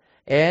them.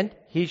 And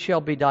he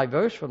shall be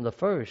diverse from the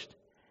first,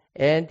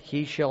 and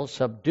he shall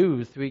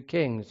subdue 3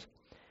 kings.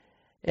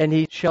 And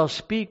he shall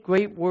speak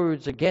great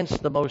words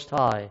against the Most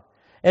High,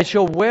 and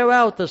shall wear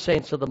out the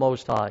saints of the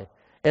Most High.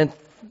 And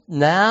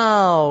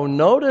now,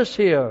 notice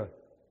here,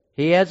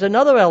 he adds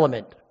another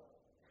element.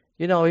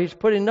 You know, he's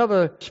putting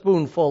another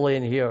spoonful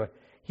in here.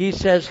 He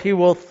says he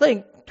will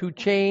think to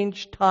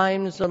change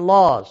times and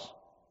laws.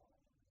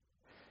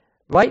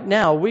 Right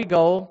now, we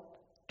go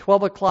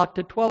 12 o'clock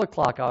to 12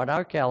 o'clock on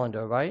our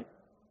calendar, right?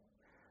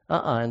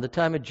 In the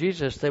time of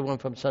Jesus, they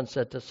went from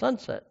sunset to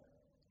sunset.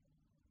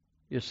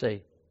 You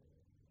see.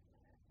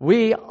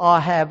 We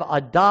have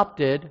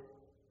adopted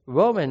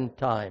Roman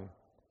time.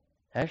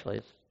 Actually,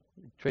 it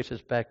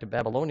traces back to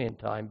Babylonian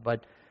time,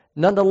 but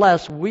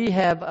nonetheless, we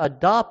have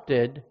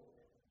adopted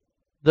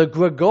the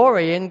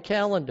Gregorian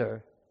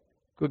calendar.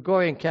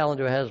 Gregorian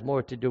calendar has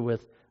more to do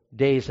with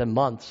days and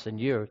months and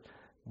years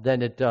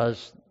than it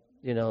does,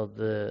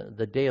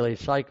 the daily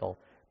cycle.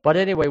 But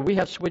anyway, we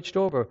have switched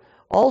over.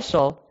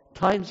 Also,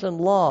 times and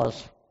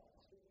laws.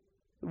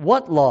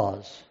 What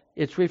laws?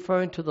 It's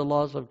referring to the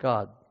laws of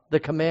God, the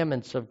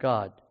commandments of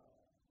God.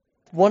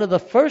 One of the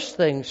first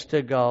things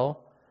to go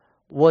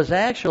was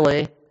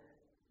actually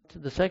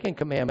the second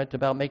commandment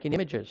about making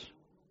images.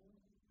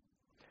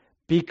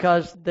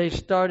 because they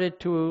started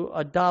to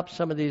adopt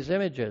some of these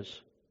images.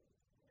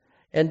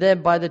 And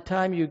then by the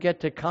time you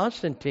get to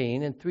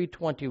Constantine in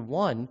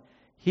 321,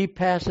 he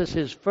passes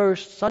his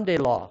first Sunday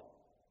law.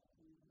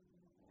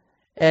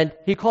 And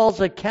he calls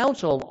a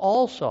council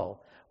also,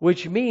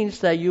 which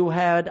means that you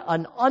had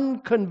an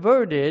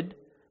unconverted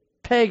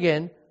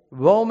pagan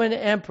Roman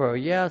emperor.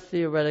 Yeah,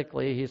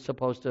 theoretically he's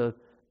supposed to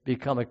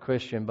become a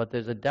Christian, but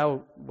there's a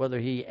doubt whether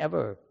he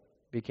ever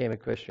became a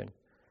Christian.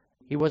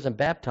 He wasn't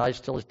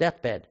baptized till his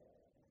deathbed.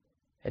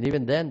 And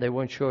even then, they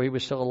weren't sure he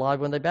was still alive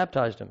when they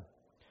baptized him.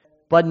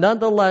 But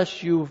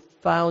nonetheless, you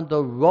found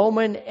the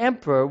Roman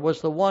emperor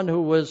was the one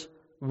who was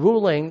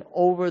ruling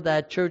over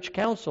that church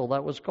council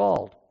that was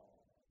called.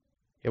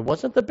 It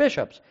wasn't the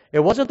bishops. It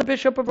wasn't the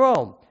Bishop of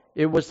Rome.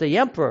 It was the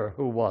emperor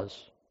who was.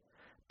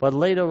 But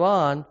later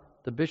on,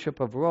 the Bishop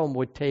of Rome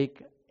would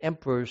take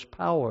emperor's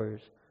powers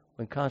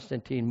when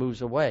Constantine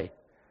moves away.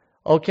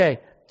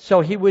 Okay,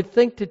 so he would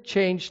think to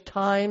change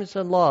times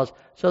and laws.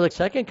 So the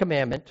second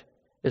commandment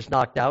is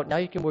knocked out. Now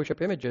you can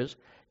worship images.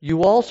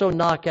 You also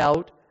knock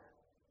out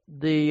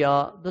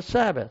the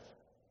Sabbath.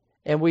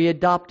 And we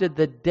adopted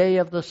the day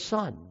of the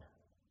sun,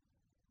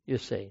 you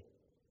see.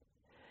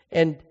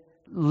 And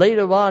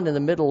later on in the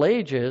Middle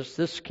Ages,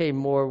 this came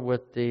more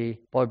with the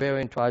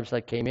barbarian tribes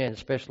that came in,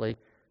 especially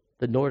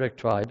the Nordic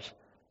tribes,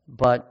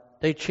 but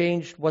they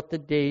changed what the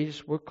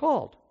days were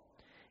called.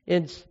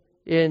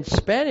 In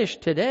Spanish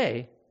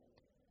today,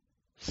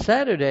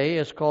 Saturday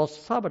is called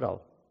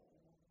Sábado.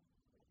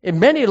 In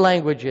many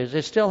languages,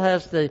 it still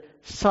has the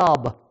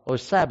sab, or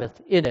Sabbath,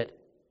 in it.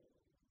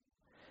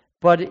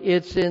 But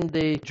it's in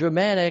the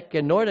Germanic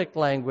and Nordic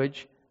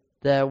language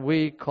that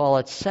we call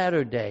it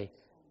Saturday.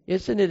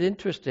 Isn't it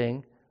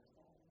interesting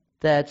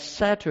that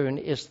Saturn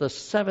is the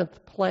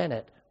seventh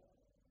planet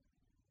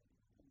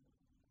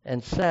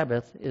and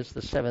Sabbath is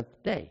the seventh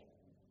day,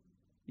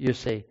 you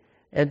see?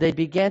 And they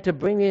began to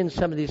bring in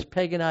some of these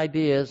pagan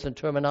ideas and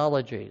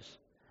terminologies.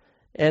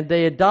 And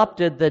they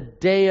adopted the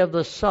day of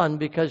the sun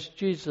because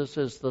Jesus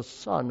is the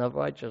Son of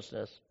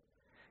righteousness.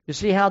 You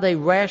see how they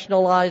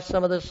rationalized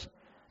some of this?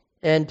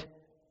 And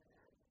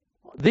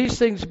these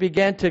things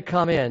began to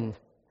come in.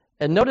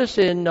 And notice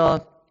in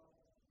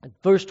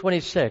verse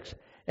 26,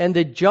 and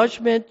the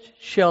judgment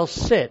shall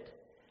sit,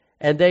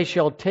 and they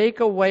shall take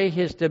away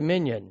his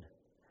dominion.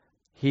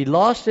 He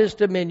lost his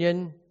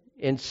dominion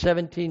in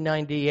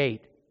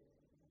 1798.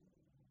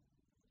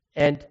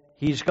 And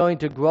he's going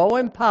to grow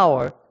in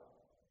power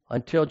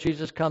until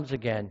Jesus comes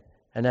again.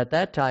 And at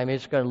that time,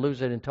 he's going to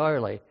lose it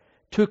entirely.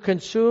 To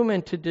consume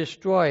and to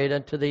destroy it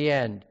unto the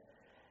end.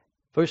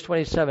 Verse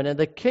 27, and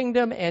the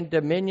kingdom and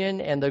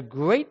dominion and the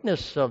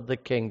greatness of the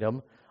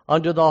kingdom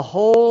under the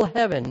whole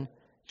heaven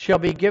shall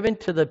be given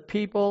to the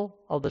people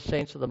of the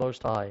saints of the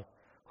Most High,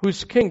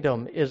 whose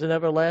kingdom is an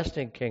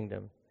everlasting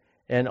kingdom,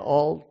 and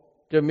all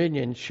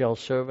dominion shall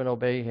serve and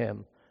obey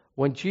him.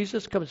 When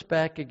Jesus comes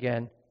back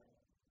again,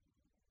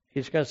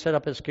 he's going to set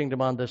up his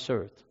kingdom on this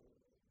earth.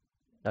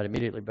 Not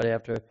immediately, but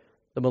after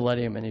the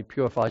millennium, and he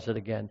purifies it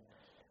again.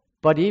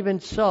 But even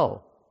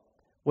so,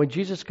 when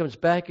Jesus comes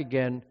back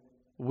again,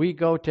 we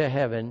go to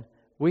heaven.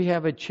 We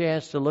have a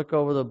chance to look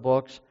over the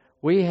books.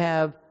 We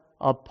have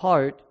a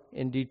part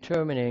in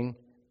determining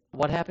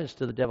what happens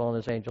to the devil and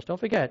his angels. Don't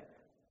forget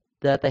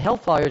that the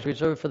hellfire is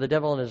reserved for the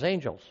devil and his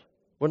angels.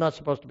 We're not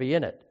supposed to be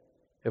in it.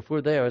 If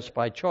we're there, it's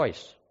by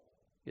choice,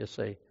 you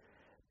see.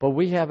 But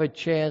we have a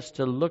chance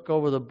to look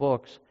over the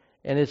books,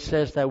 and it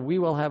says that we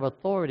will have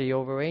authority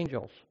over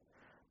angels.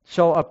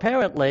 So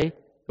apparently,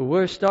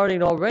 we're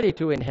starting already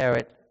to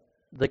inherit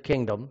the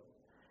kingdom.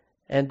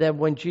 And then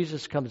when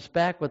Jesus comes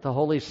back with the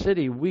holy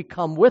city, we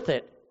come with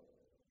it.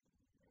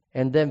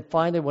 And then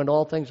finally, when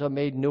all things are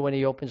made new and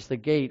he opens the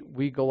gate,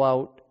 we go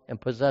out and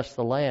possess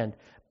the land.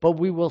 But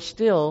we will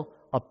still,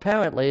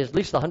 apparently, at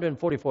least the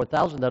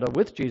 144,000 that are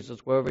with Jesus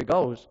wherever he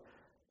goes,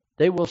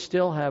 they will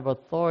still have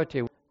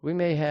authority. We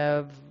may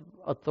have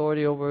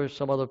authority over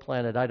some other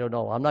planet. I don't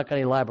know. I'm not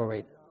going to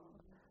elaborate.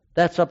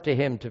 That's up to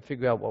him to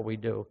figure out what we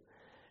do.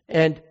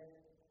 And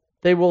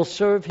they will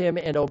serve him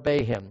and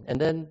obey him.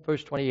 And then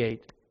verse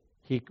 28,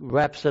 he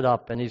wraps it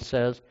up and he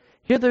says,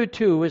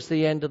 hitherto is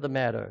the end of the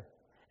matter.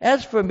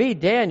 As for me,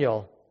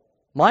 Daniel,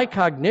 my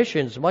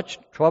cognitions much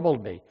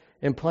troubled me.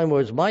 In plain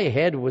words, my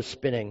head was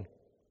spinning.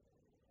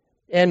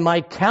 And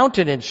my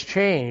countenance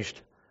changed.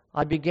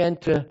 I began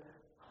to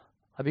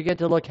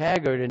look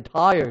haggard and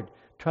tired,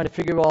 trying to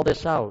figure all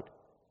this out.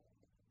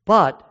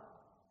 But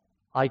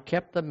I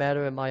kept the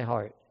matter in my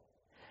heart.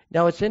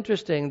 Now it's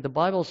interesting, the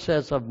Bible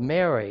says of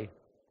Mary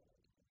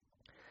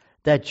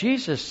that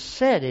Jesus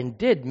said and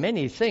did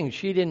many things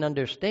she didn't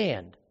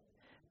understand.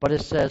 But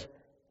it says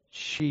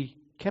she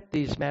kept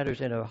these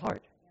matters in her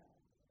heart.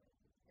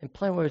 In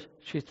plain words,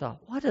 she thought,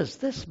 what does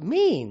this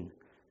mean?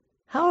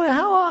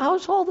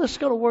 How's all this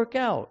going to work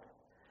out?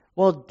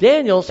 Well,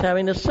 Daniel's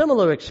having a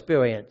similar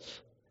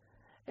experience.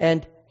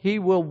 And he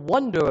will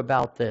wonder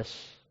about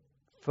this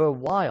for a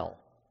while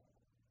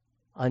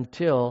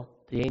until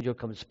the angel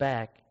comes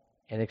back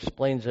and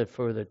explains it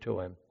further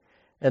to him.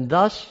 And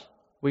thus,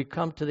 we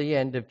come to the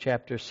end of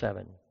chapter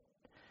 7.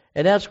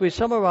 And as we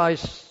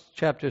summarize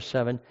chapter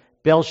 7,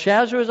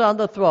 Belshazzar is on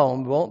the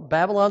throne.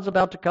 Babylon's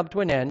about to come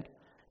to an end.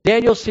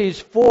 Daniel sees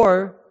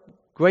 4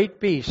 great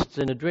beasts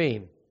in a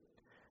dream.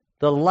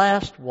 The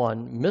last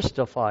one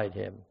mystified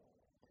him.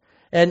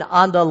 And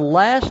on the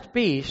last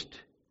beast,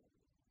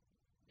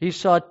 he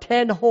saw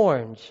 10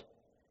 horns,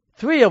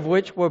 3 of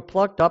which were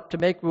plucked up to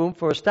make room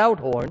for a stout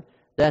horn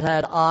that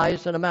had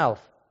eyes and a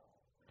mouth.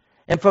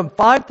 And from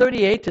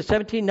 538 to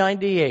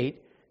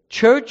 1798,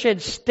 church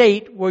and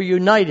state were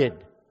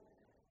united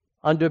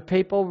under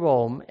papal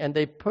Rome, and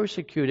they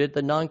persecuted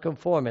the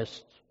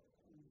nonconformists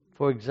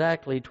for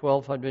exactly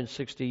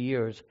 1,260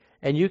 years.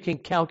 And you can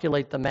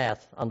calculate the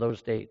math on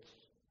those dates.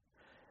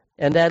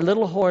 And that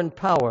little horn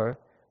power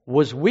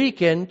was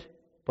weakened,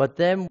 but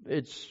then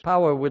its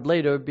power would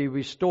later be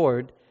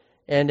restored,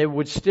 and it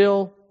would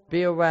still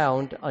be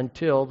around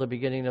until the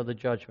beginning of the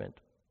judgment.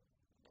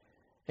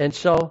 And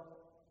so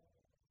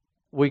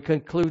we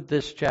conclude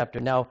this chapter.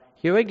 Now,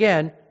 here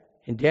again,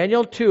 in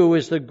Daniel 2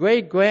 is the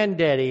great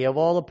granddaddy of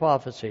all the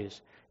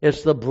prophecies.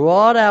 It's the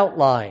broad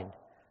outline.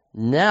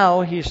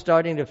 Now he's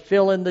starting to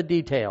fill in the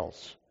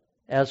details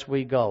as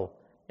we go,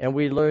 and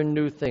we learn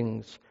new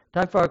things.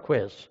 Time for our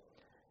quiz.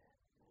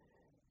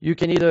 You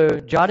can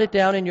either jot it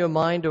down in your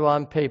mind or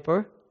on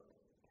paper.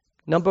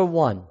 Number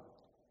 1,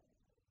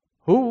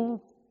 who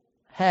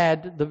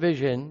had the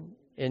vision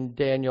in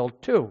Daniel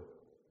 2?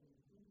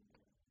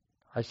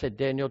 I said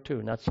Daniel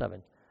 2, not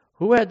 7.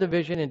 Who had the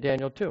vision in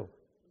Daniel 2?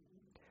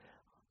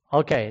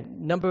 Okay,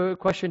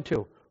 question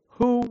 2.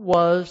 Who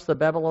was the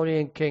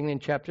Babylonian king in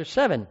chapter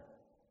 7?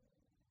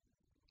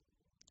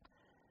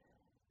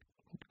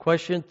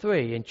 Question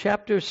 3. In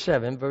chapter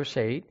 7, verse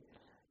 8,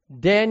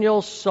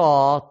 Daniel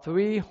saw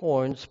 3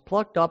 horns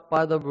plucked up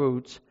by the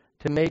roots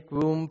to make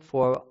room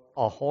for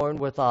a horn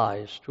with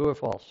eyes. True or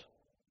false?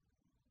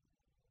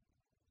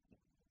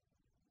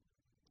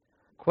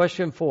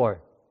 Question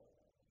 4.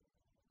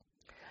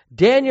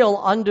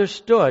 Daniel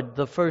understood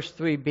the first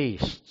 3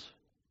 beasts.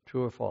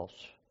 True or false?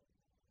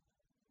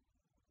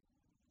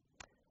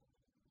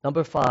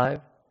 Number 5.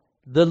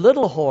 The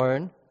little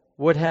horn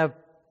would have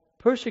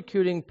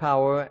persecuting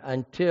power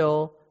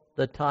until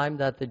the time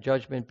that the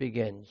judgment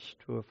begins.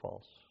 True or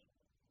false?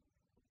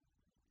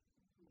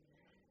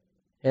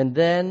 And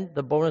then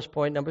the bonus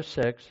point, number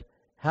 6.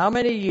 How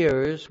many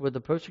years would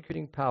the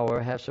persecuting power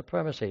have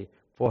supremacy?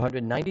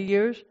 490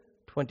 years,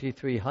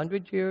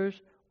 2,300 years,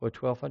 or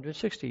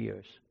 1,260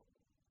 years?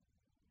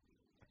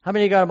 How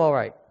many got them all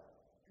right?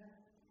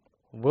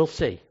 We'll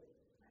see.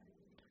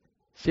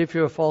 See if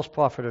you're a false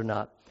prophet or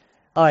not.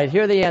 All right,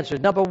 here are the answers.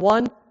 Number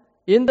 1,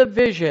 in the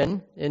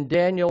vision in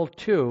Daniel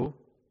 2,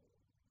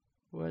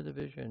 who had the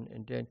vision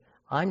in Daniel?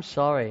 I'm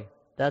sorry,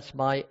 that's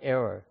my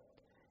error.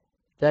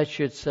 That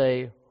should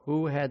say,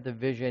 who had the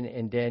vision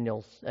in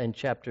Daniel in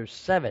chapter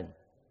 7?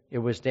 It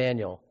was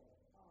Daniel.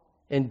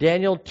 In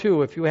Daniel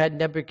 2, if you had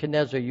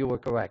Nebuchadnezzar, you were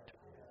correct.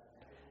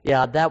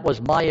 Yeah, that was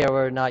my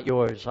error, not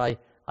yours. I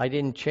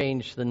didn't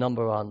change the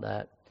number on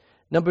that.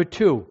 Number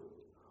 2,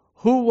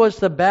 who was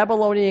the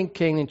Babylonian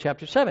king in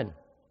chapter 7?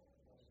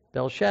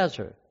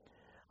 Belshazzar.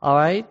 All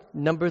right,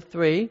 number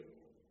 3,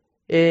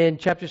 in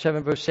chapter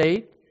 7, verse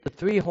 8, the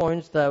 3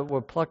 horns that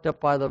were plucked up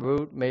by the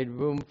root made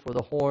room for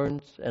the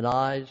horns and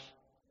eyes,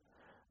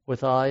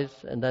 with eyes,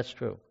 and that's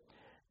true.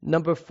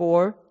 Number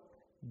 4,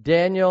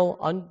 Daniel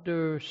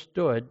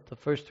understood the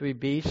first 3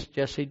 beasts.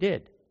 Yes, he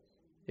did.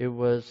 It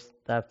was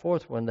that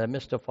 4th one that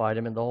mystified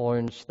him and the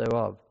horns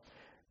thereof.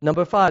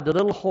 Number 5, the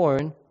little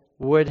horn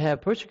would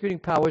have persecuting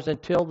powers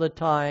until the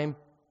time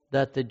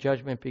that the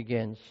judgment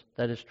begins.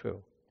 That is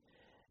true.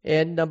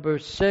 And number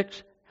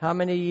 6, how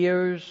many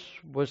years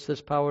was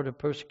this power to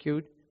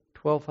persecute?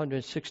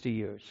 1,260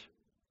 years.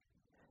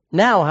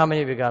 Now, how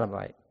many of you got them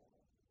right?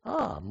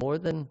 More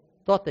than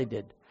thought they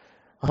did.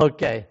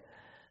 Okay.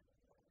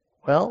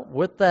 Well,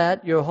 with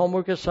that, your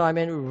homework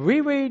assignment,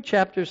 reread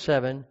chapter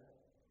 7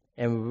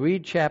 and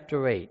read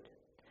chapter 8.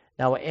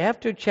 Now,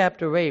 after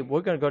chapter 8,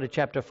 we're going to go to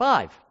chapter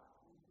 5.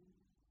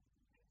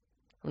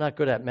 I'm not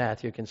good at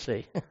math, you can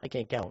see. I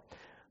can't count.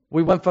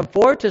 We went from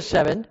 4 to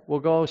 7. We'll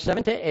go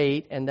 7 to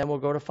 8, and then we'll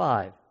go to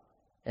 5.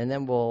 And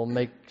then we'll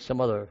make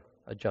some other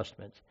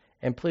adjustments.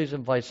 And please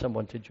invite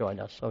someone to join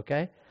us,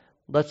 okay?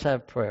 Let's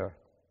have prayer.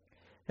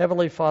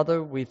 Heavenly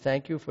Father, we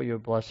thank you for your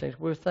blessings.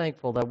 We're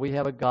thankful that we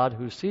have a God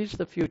who sees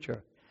the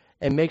future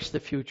and makes the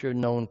future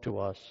known to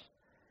us.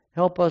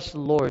 Help us,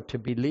 Lord, to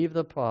believe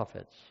the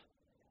prophets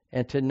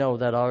and to know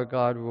that our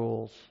God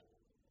rules.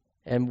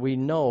 And we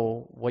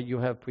know what you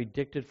have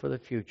predicted for the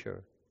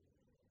future.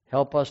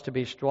 Help us to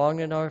be strong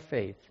in our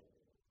faith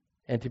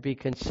and to be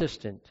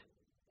consistent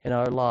in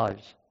our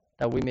lives,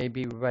 that we may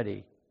be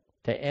ready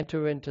to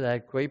enter into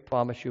that great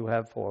promise you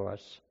have for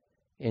us.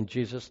 In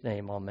Jesus'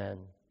 name, amen.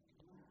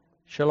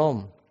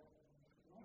 Shalom.